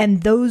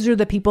 And those are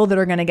the people that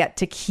are going to get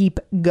to keep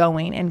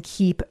going and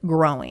keep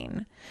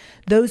growing.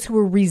 Those who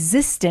are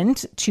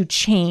resistant to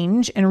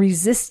change and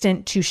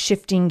resistant to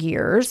shifting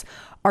gears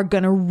are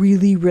going to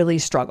really, really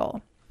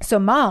struggle. So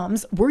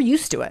moms, we're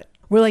used to it.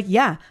 We're like,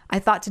 yeah, I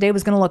thought today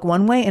was going to look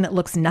one way, and it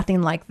looks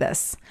nothing like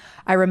this.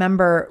 I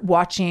remember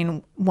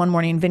watching one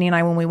morning, Vinny and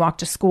I, when we walked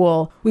to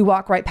school, we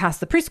walk right past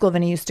the preschool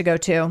Vinny used to go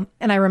to.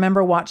 And I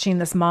remember watching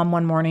this mom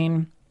one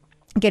morning,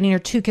 getting her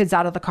 2 kids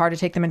out of the car to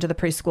take them into the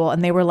preschool.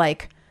 And they were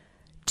like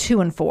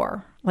 2 and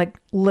 4, like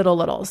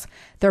littles.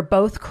 They're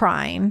both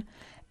crying,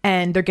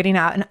 and they're getting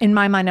out. And in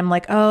my mind, I'm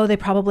like, oh, they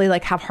probably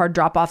like have hard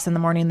drop-offs in the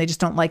morning. They just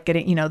don't like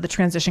getting, the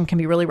transition can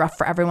be really rough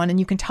for everyone. And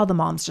you can tell the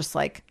mom's just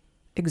like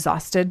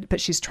exhausted, but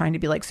she's trying to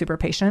be like super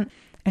patient.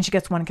 And she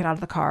gets one kid out of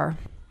the car,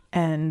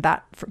 and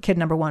that kid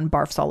number 1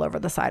 barfs all over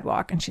the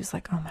sidewalk. And she's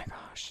like, oh my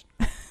gosh.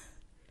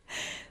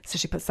 So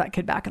she puts that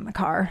kid back in the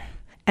car,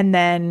 and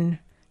then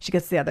she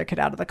gets the other kid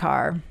out of the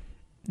car.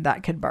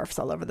 That kid barfs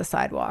all over the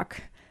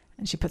sidewalk,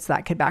 and she puts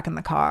that kid back in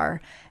the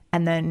car.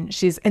 And then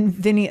and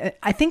Vinny,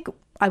 I think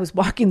I was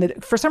walking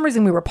for some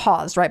reason we were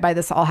paused right by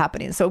this all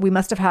happening. So we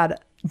must've had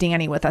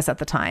Danny with us at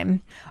the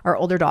time, our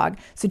older dog.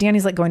 So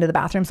Danny's like going to the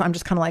bathroom. So I'm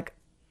just kind of like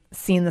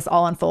seeing this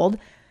all unfold.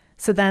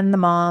 So then the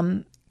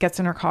mom gets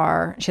in her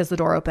car. She has the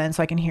door open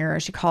so I can hear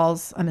her. She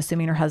calls, I'm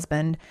assuming, her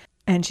husband.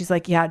 And she's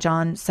like, yeah,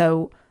 John,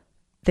 so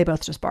they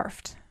both just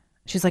barfed.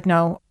 She's like,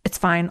 no, it's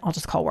fine. I'll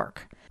just call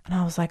work. And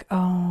I was like,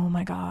 oh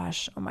my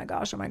gosh.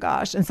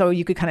 And so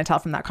you could kind of tell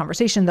from that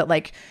conversation that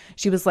like,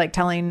 she was like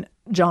telling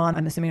John,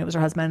 I'm assuming it was her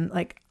husband,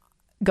 like,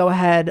 go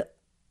ahead.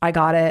 I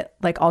got it.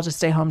 Like, I'll just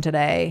stay home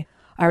today.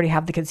 I already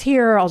have the kids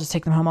here. I'll just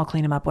take them home. I'll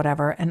clean them up,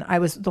 whatever. And I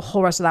was, the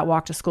whole rest of that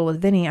walk to school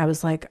with Vinny, I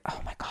was like,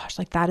 oh my gosh,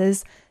 like that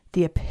is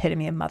the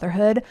epitome of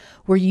motherhood,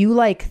 where you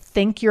like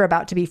think you're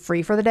about to be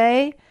free for the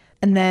day.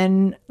 And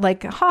then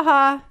like,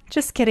 haha,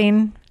 just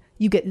kidding.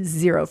 You get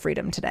zero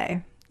freedom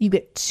today. You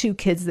get 2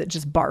 kids that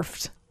just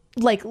barfed,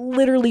 like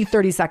literally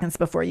 30 seconds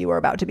before you were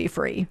about to be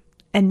free.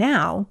 And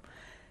now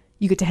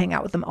you get to hang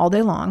out with them all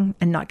day long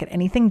and not get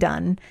anything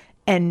done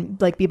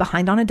and like be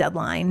behind on a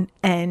deadline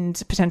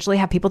and potentially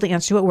have people to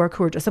answer to at work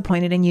who are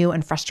disappointed in you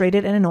and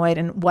frustrated and annoyed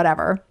and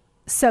whatever.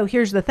 So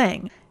here's the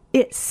thing.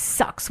 It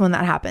sucks when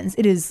that happens.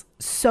 It is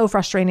so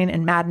frustrating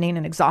and maddening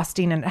and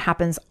exhausting. And it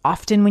happens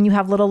often when you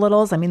have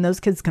littles. I mean, those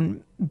kids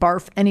can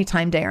barf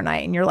anytime, day or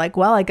night. And you're like,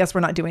 well, I guess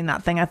we're not doing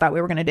that thing I thought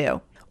we were going to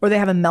do. Or they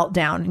have a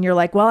meltdown and you're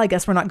like, well, I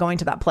guess we're not going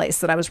to that place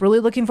that I was really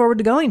looking forward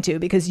to going to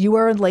because you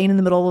were laying in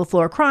the middle of the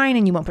floor crying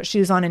and you won't put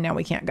shoes on and now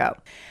we can't go.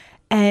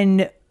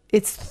 And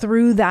it's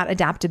through that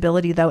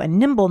adaptability though and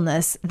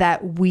nimbleness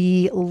that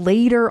we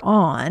later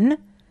on,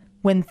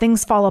 when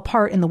things fall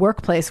apart in the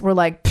workplace, we're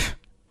like,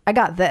 I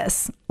got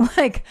this.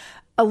 Like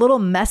a little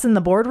mess in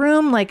the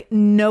boardroom, like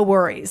no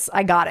worries,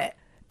 I got it.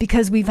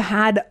 Because we've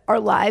had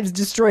our lives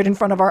destroyed in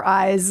front of our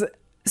eyes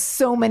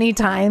so many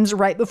times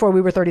right before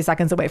we were 30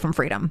 seconds away from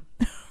freedom.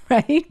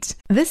 Right?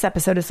 This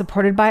episode is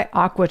supported by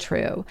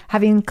AquaTrue.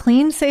 Having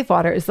clean, safe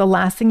water is the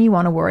last thing you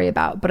want to worry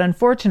about. But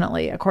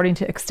unfortunately, according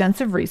to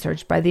extensive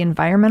research by the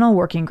Environmental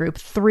Working Group,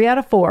 3 out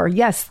of 4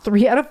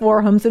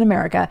 homes in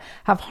America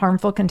have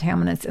harmful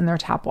contaminants in their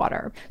tap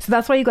water. So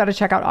that's why you got to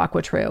check out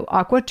AquaTrue.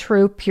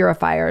 AquaTrue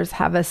purifiers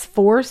have a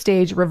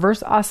 4-stage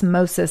reverse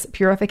osmosis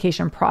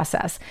purification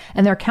process.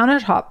 And their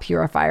countertop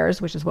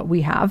purifiers, which is what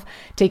we have,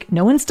 take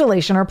no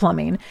installation or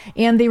plumbing.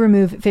 And they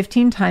remove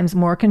 15 times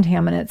more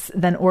contaminants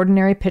than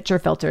ordinary pitcher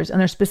filters,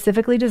 and they're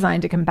specifically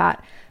designed to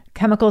combat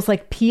chemicals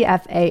like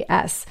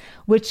PFAS,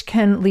 which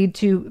can lead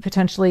to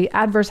potentially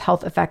adverse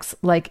health effects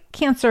like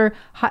cancer,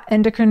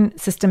 endocrine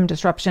system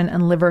disruption,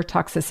 and liver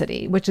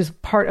toxicity, which is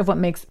part of what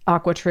makes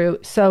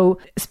AquaTrue so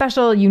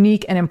special,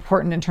 unique, and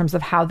important in terms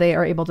of how they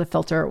are able to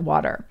filter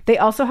water. They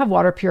also have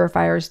water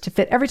purifiers to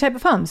fit every type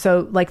of home.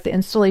 So like the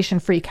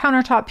installation-free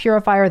countertop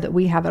purifier that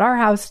we have at our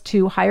house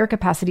to higher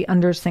capacity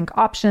under sink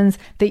options.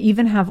 They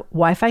even have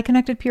Wi-Fi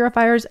connected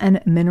purifiers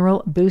and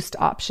mineral boost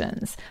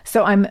options.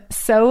 So I'm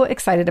so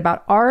excited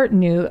about our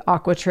new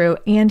AquaTrue.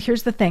 And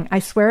here's the thing. I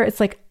swear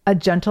it's like a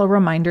gentle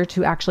reminder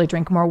to actually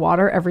drink more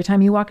water every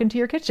time you walk into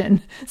your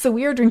kitchen. So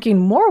we are drinking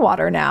more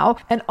water now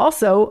and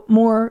also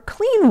more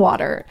clean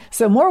water.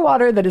 So more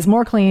water that is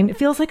more clean. It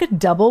feels like a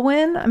double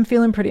win. I'm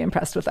feeling pretty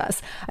impressed with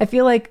us. I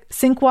feel like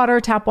sink water,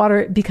 tap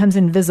water becomes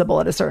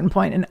invisible at a certain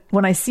point. And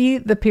when I see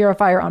the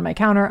purifier on my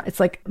counter, it's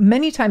like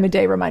many time a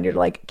day reminder to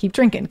like, keep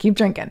drinking, keep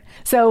drinking.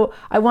 So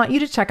I want you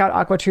to check out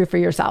AquaTrue for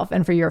yourself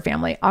and for your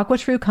family.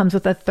 AquaTrue comes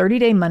with a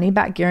 30-day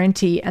money-back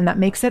guarantee, and that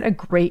makes it a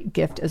great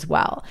gift as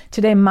well.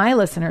 Today, my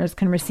listeners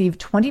can receive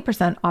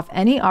 20% off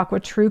any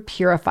AquaTrue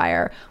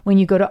purifier when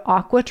you go to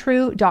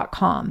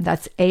aquatrue.com.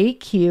 That's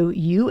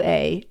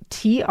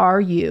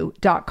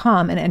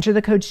AQUATRU.com and enter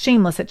the code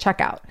shameless at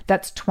checkout.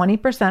 That's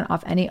 20%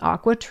 off any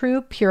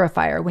AquaTrue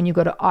purifier when you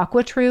go to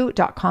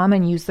aquatrue.com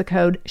and use the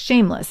code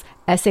shameless,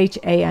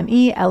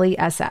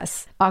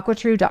 SHAMELESS.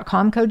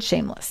 aquatrue.com code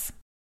shameless.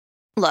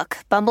 Look,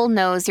 Bumble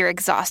knows you're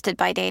exhausted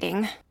by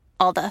dating.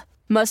 All the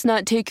must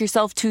not take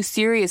yourself too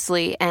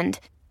seriously and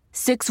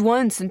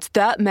 6'1" since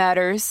that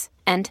matters.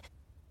 And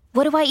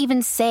what do I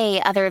even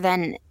say other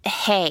than,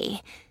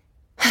 hey?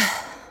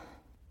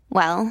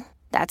 Well,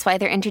 that's why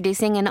they're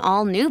introducing an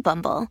all-new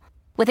Bumble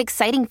with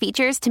exciting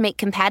features to make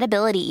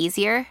compatibility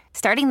easier,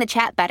 starting the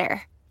chat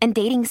better, and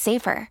dating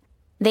safer.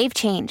 They've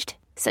changed,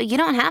 so you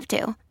don't have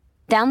to.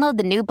 Download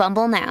the new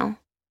Bumble now.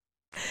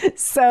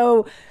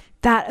 So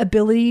that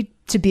ability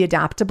to be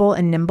adaptable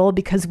and nimble,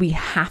 because we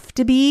have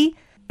to be,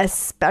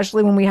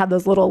 especially when we had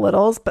those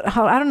littles, but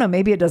I don't know,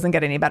 maybe it doesn't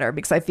get any better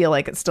because I feel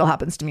like it still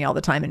happens to me all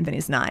the time and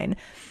Vinny's 9.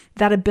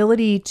 That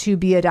ability to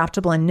be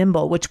adaptable and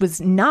nimble, which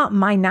was not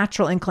my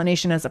natural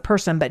inclination as a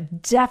person,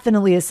 but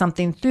definitely is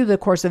something through the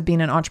course of being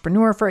an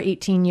entrepreneur for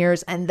 18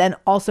 years and then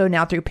also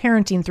now through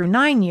parenting through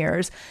 9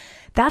 years.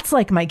 That's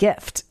like my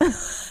gift.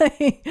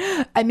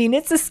 I mean,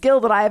 it's a skill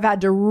that I have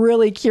had to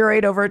really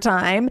curate over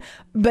time,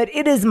 but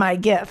it is my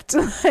gift.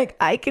 Like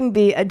I can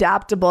be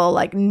adaptable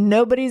like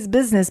nobody's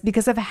business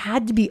because I've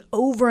had to be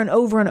over and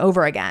over and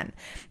over again.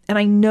 And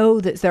I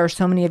know that there are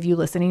so many of you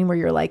listening where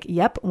you're like,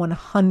 yep,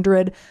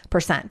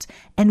 100%.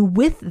 And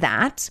with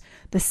that,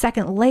 the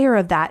second layer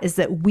of that is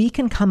that we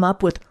can come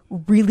up with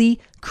really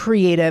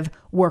creative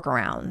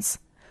workarounds.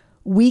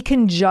 We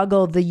can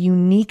juggle the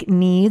unique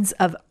needs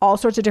of all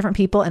sorts of different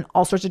people in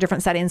all sorts of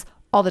different settings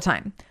all the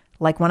time.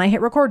 Like when I hit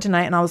record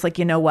tonight and I was like,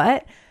 you know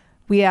what?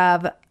 We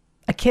have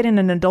a kid and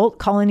an adult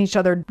calling each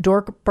other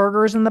dork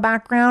burgers in the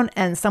background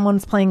and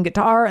someone's playing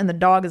guitar and the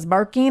dog is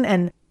barking,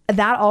 and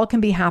that all can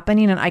be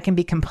happening and I can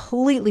be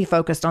completely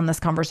focused on this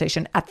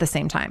conversation at the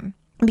same time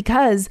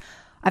because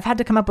I've had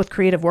to come up with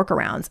creative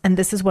workarounds. And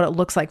this is what it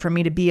looks like for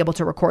me to be able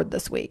to record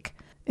this week.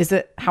 Is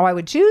it how I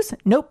would choose?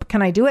 Nope.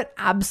 Can I do it?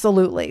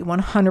 Absolutely.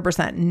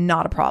 100%.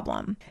 Not a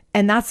problem.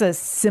 And that's a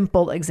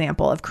simple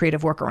example of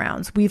creative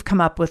workarounds. We've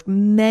come up with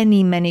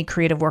many, many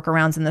creative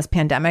workarounds in this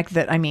pandemic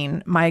that,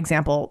 my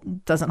example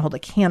doesn't hold a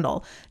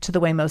candle to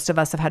the way most of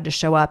us have had to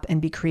show up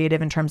and be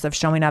creative in terms of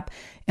showing up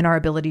in our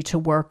ability to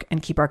work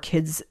and keep our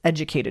kids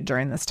educated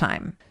during this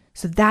time.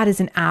 So that is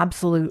an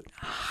absolute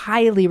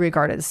highly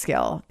regarded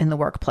skill in the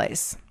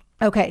workplace.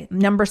 Okay,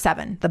 number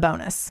 7, the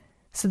bonus.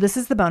 So this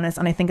is the bonus,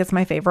 and I think it's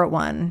my favorite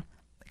one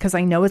because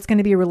I know it's going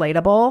to be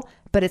relatable,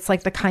 but it's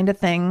like the kind of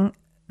thing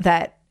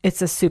that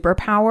it's a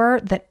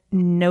superpower that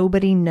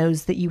nobody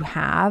knows that you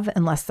have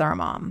unless they're a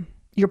mom.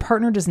 Your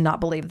partner does not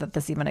believe that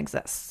this even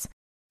exists.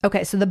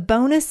 Okay, so the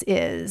bonus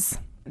is,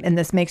 and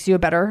this makes you a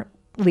better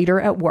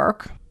leader at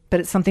work, but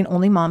it's something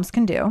only moms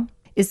can do,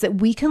 is that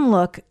we can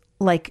look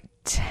like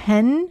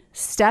 10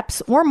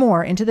 steps or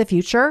more into the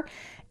future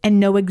and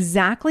know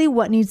exactly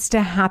what needs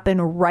to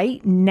happen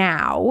right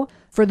now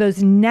for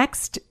those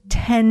next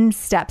 10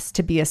 steps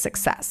to be a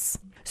success.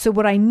 So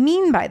what I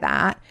mean by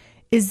that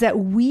is that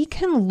we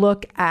can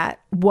look at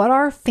what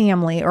our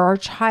family or our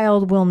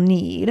child will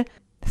need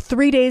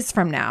 3 days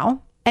from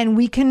now, and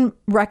we can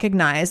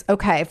recognize,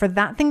 okay, for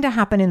that thing to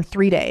happen in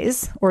 3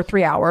 days or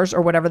 3 hours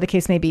or whatever the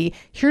case may be,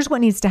 here's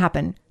what needs to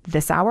happen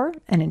this hour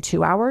and in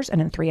 2 hours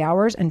and in 3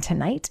 hours and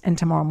tonight and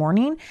tomorrow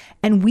morning.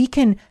 And we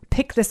can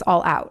pick this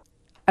all out.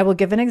 I will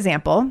give an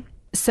example.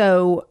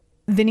 So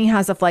Vinny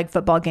has a flag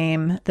football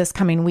game this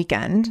coming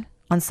weekend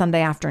on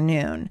Sunday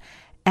afternoon.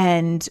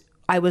 And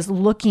I was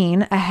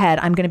looking ahead.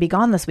 I'm going to be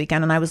gone this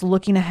weekend. And I was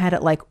looking ahead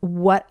at like,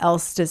 what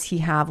else does he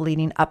have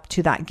leading up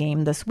to that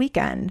game this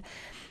weekend?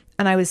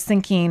 And I was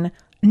thinking,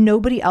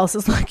 nobody else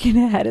is looking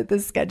ahead at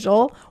this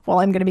schedule while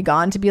I'm going to be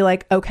gone to be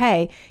like,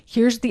 okay,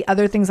 here's the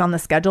other things on the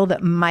schedule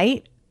that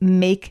might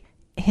make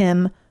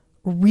him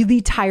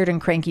really tired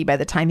and cranky by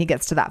the time he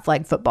gets to that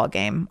flag football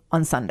game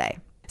on Sunday.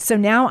 So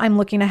now I'm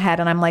looking ahead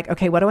and I'm like,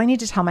 okay, what do I need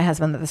to tell my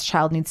husband that this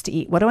child needs to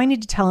eat? What do I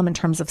need to tell him in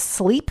terms of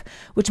sleep,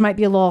 which might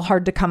be a little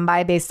hard to come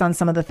by based on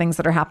some of the things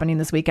that are happening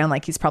this weekend.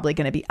 Like he's probably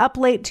going to be up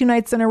late 2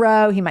 nights in a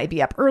row. He might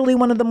be up early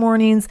one of the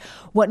mornings.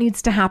 What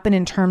needs to happen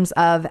in terms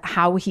of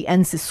how he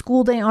ends his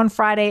school day on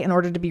Friday in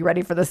order to be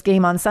ready for this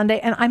game on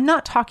Sunday? And I'm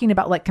not talking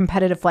about like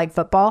competitive flag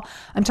football.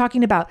 I'm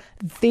talking about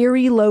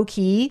very low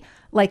key,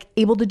 like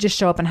able to just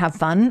show up and have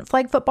fun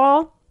flag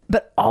football.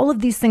 But all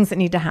of these things that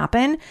need to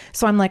happen.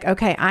 So I'm like,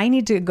 okay, I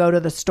need to go to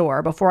the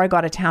store before I go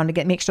out of town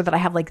to make sure that I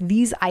have like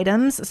these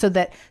items so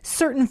that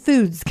certain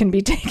foods can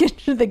be taken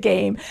to the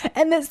game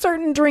and that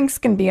certain drinks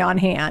can be on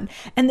hand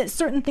and that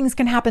certain things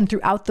can happen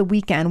throughout the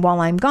weekend while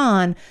I'm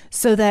gone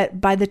so that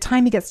by the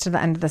time he gets to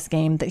the end of this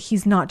game, that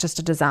he's not just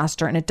a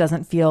disaster and it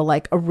doesn't feel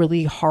like a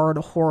really hard,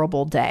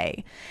 horrible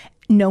day.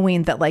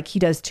 Knowing that like he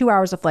does 2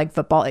 hours of flag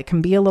football, it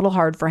can be a little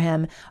hard for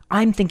him.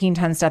 I'm thinking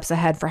 10 steps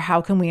ahead for how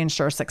can we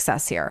ensure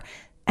success here?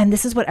 And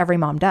this is what every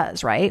mom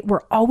does, right?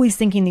 We're always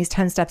thinking these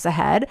 10 steps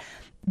ahead,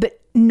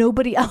 but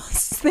nobody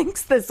else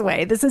thinks this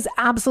way. This is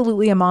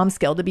absolutely a mom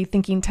skill to be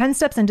thinking 10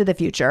 steps into the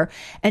future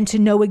and to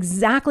know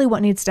exactly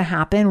what needs to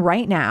happen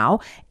right now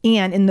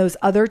and in those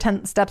other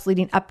 10 steps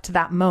leading up to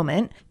that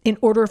moment in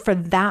order for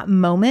that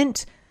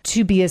moment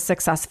to be as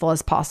successful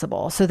as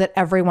possible so that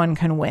everyone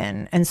can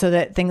win and so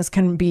that things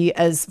can be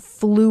as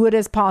fluid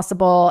as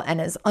possible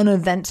and as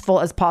uneventful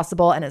as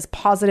possible and as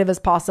positive as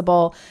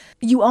possible.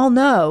 You all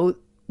know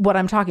what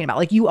I'm talking about.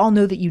 Like you all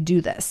know that you do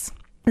this.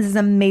 This is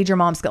a major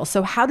mom skill.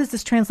 So how does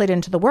this translate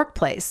into the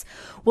workplace?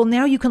 Well,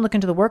 now you can look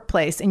into the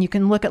workplace and you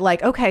can look at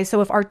like, okay,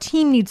 so if our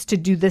team needs to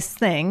do this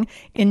thing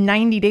in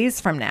 90 days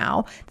from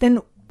now,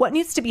 then what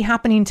needs to be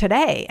happening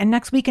today and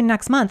next week and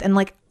next month? And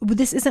like,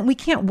 we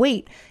can't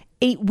wait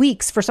 8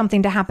 weeks for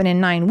something to happen in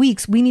 9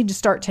 weeks. We need to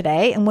start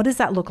today. And what does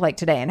that look like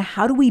today? And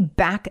how do we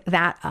back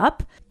that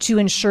up to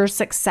ensure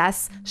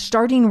success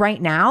starting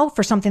right now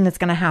for something that's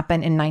going to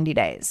happen in 90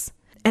 days?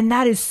 And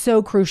that is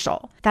so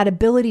crucial. That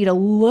ability to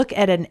look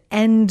at an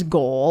end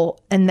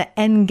goal and the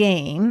end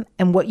game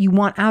and what you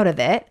want out of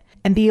it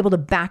and be able to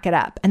back it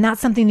up. And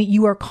that's something that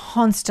you are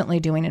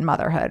constantly doing in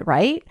motherhood,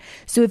 right?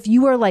 So if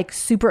you are like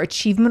super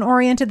achievement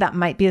oriented, that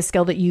might be a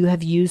skill that you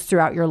have used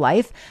throughout your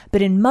life.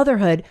 But in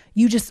motherhood,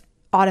 you just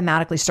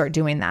automatically start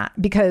doing that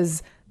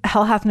because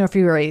hell hath no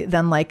fury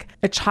than like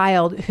a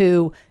child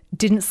who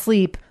didn't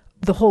sleep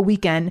the whole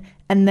weekend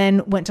and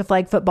then went to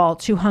flag football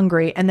too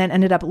hungry and then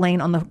ended up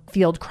laying on the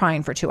field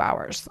crying for 2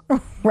 hours,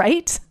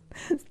 right?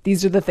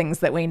 These are the things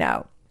that we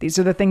know. These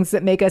are the things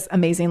that make us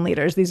amazing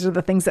leaders. These are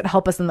the things that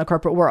help us in the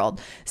corporate world.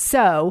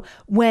 So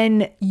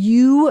when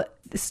you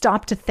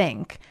stop to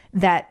think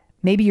that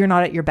maybe you're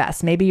not at your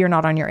best, maybe you're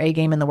not on your A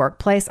game in the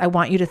workplace, I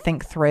want you to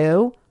think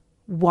through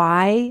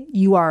why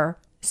you are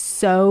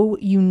so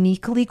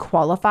uniquely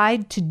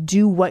qualified to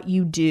do what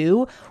you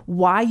do,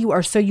 why you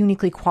are so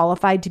uniquely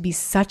qualified to be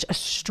such a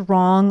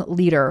strong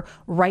leader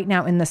right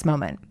now in this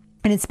moment.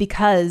 And it's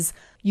because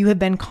you have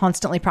been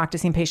constantly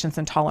practicing patience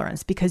and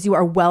tolerance, because you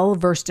are well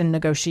versed in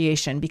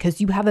negotiation, because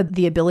you have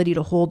the ability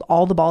to hold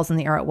all the balls in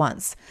the air at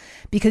once,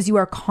 because you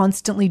are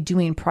constantly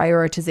doing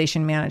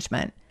prioritization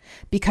management,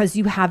 because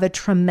you have a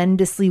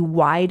tremendously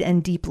wide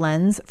and deep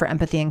lens for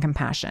empathy and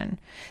compassion,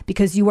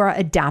 because you are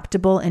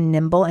adaptable and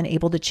nimble and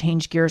able to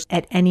change gears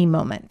at any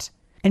moment,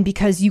 and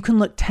because you can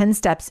look 10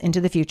 steps into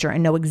the future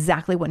and know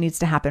exactly what needs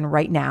to happen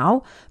right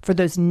now for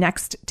those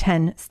next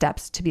 10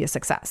 steps to be a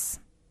success.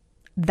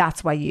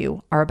 That's why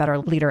you are a better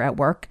leader at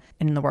work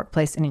and in the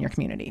workplace and in your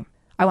community.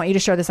 I want you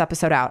to share this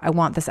episode out. I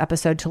want this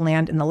episode to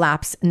land in the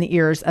laps and the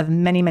ears of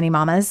many, many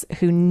mamas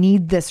who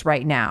need this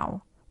right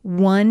now.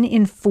 1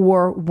 in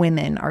 4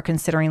 women are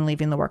considering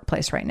leaving the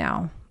workplace right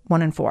now.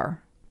 1 in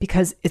 4.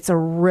 Because it's a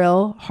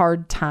real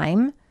hard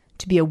time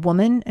to be a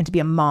woman and to be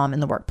a mom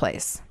in the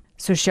workplace.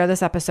 So share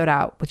this episode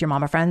out with your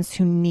mama friends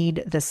who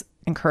need this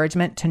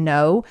encouragement to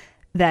know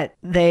that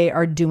they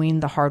are doing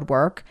the hard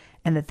work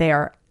and that they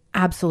are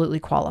absolutely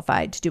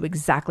qualified to do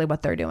exactly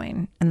what they're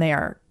doing. And they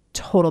are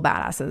total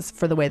badasses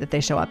for the way that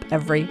they show up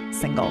every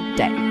single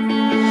day.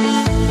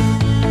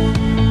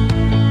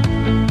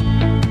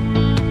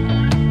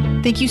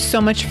 Thank you so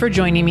much for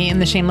joining me in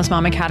the Shameless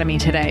Mom Academy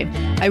today.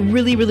 I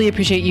really, really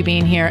appreciate you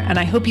being here, and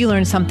I hope you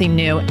learned something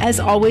new. As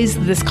always,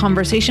 this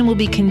conversation will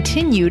be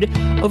continued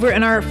over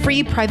in our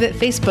free private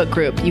Facebook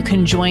group. You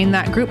can join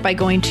that group by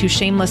going to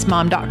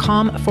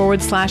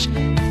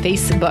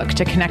shamelessmom.com/Facebook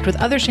to connect with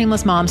other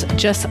shameless moms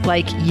just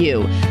like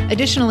you.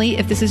 Additionally,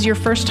 if this is your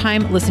first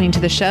time listening to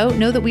the show,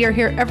 know that we are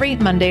here every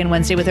Monday and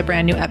Wednesday with a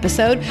brand new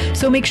episode.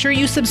 So make sure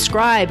you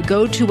subscribe.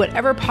 Go to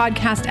whatever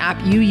podcast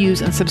app you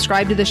use and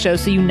subscribe to the show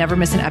so you never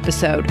miss an episode.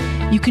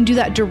 You can do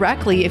that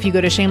directly if you go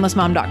to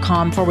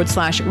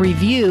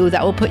shamelessmom.com/review.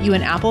 That will put you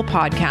in Apple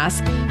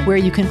Podcasts, where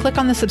you can click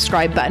on the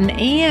subscribe button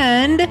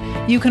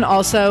and you can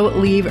also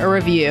leave a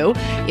review.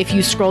 If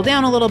you scroll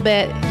down a little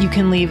bit, you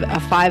can leave a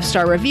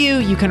 5-star review.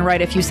 You can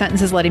write a few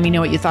sentences letting me know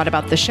what you thought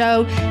about the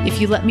show.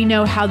 If you let me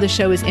know how the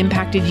show has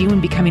impacted you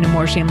in becoming a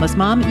more shameless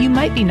mom, you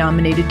might be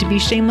nominated to be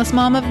Shameless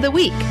Mom of the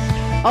Week.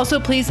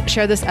 Also, please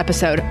share this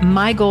episode.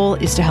 My goal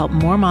is to help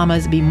more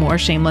mamas be more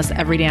shameless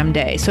every damn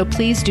day. So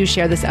please do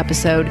share this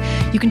episode.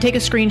 You can take a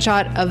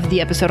screenshot of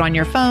the episode on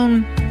your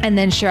phone and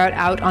then share it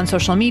out on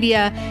social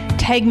media.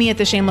 Tag me at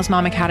the Shameless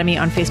Mom Academy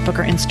on Facebook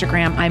or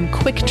Instagram. I'm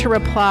quick to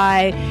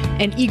reply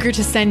and eager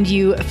to send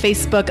you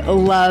Facebook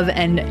love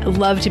and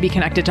love to be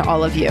connected to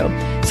all of you.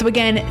 So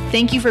again,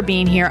 thank you for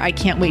being here. I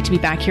can't wait to be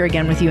back here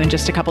again with you in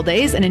just a couple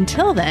days. And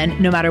until then,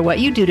 no matter what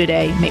you do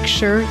today, make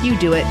sure you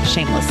do it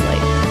shamelessly.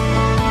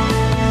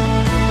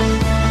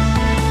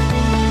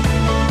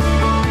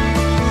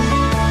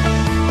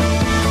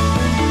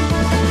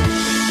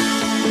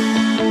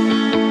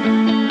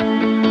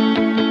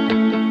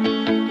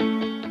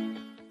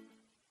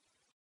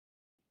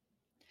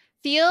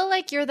 Feel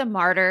like you're the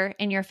martyr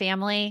in your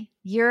family?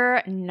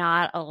 You're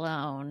not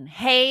alone.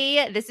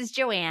 Hey, this is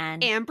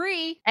Joanne. And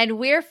Bree. And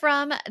we're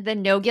from the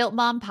No Guilt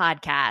Mom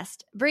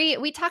podcast. Bree,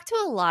 we talk to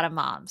a lot of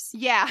moms.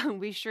 Yeah,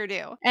 we sure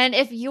do. And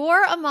if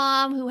you're a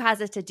mom who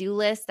has a to-do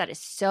list that is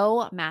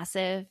so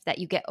massive that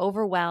you get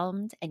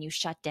overwhelmed and you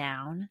shut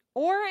down,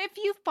 or if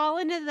you've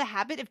fallen into the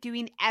habit of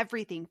doing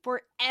everything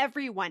for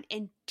everyone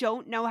and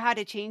don't know how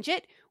to change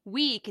it,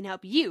 we can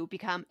help you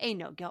become a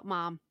no-guilt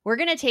mom. we're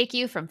going to take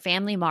you from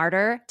family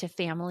martyr to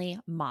family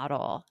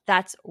model.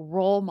 That's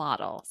role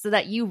model, so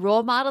that you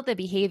role model the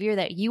behavior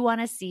that you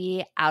want to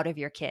see out of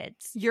your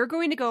kids. You're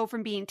going to go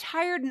from being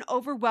tired and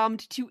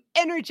overwhelmed to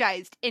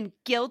energized and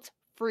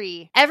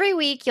guilt-free. Every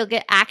week, you'll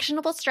get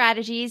actionable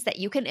strategies that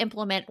you can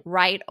implement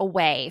right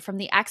away from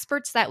the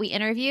experts that we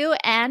interview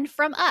and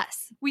from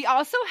us. We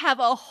also have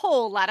a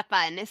whole lot of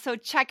fun, so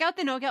check out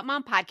the No Guilt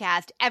Mom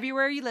podcast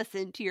everywhere you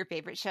listen to your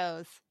favorite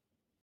shows.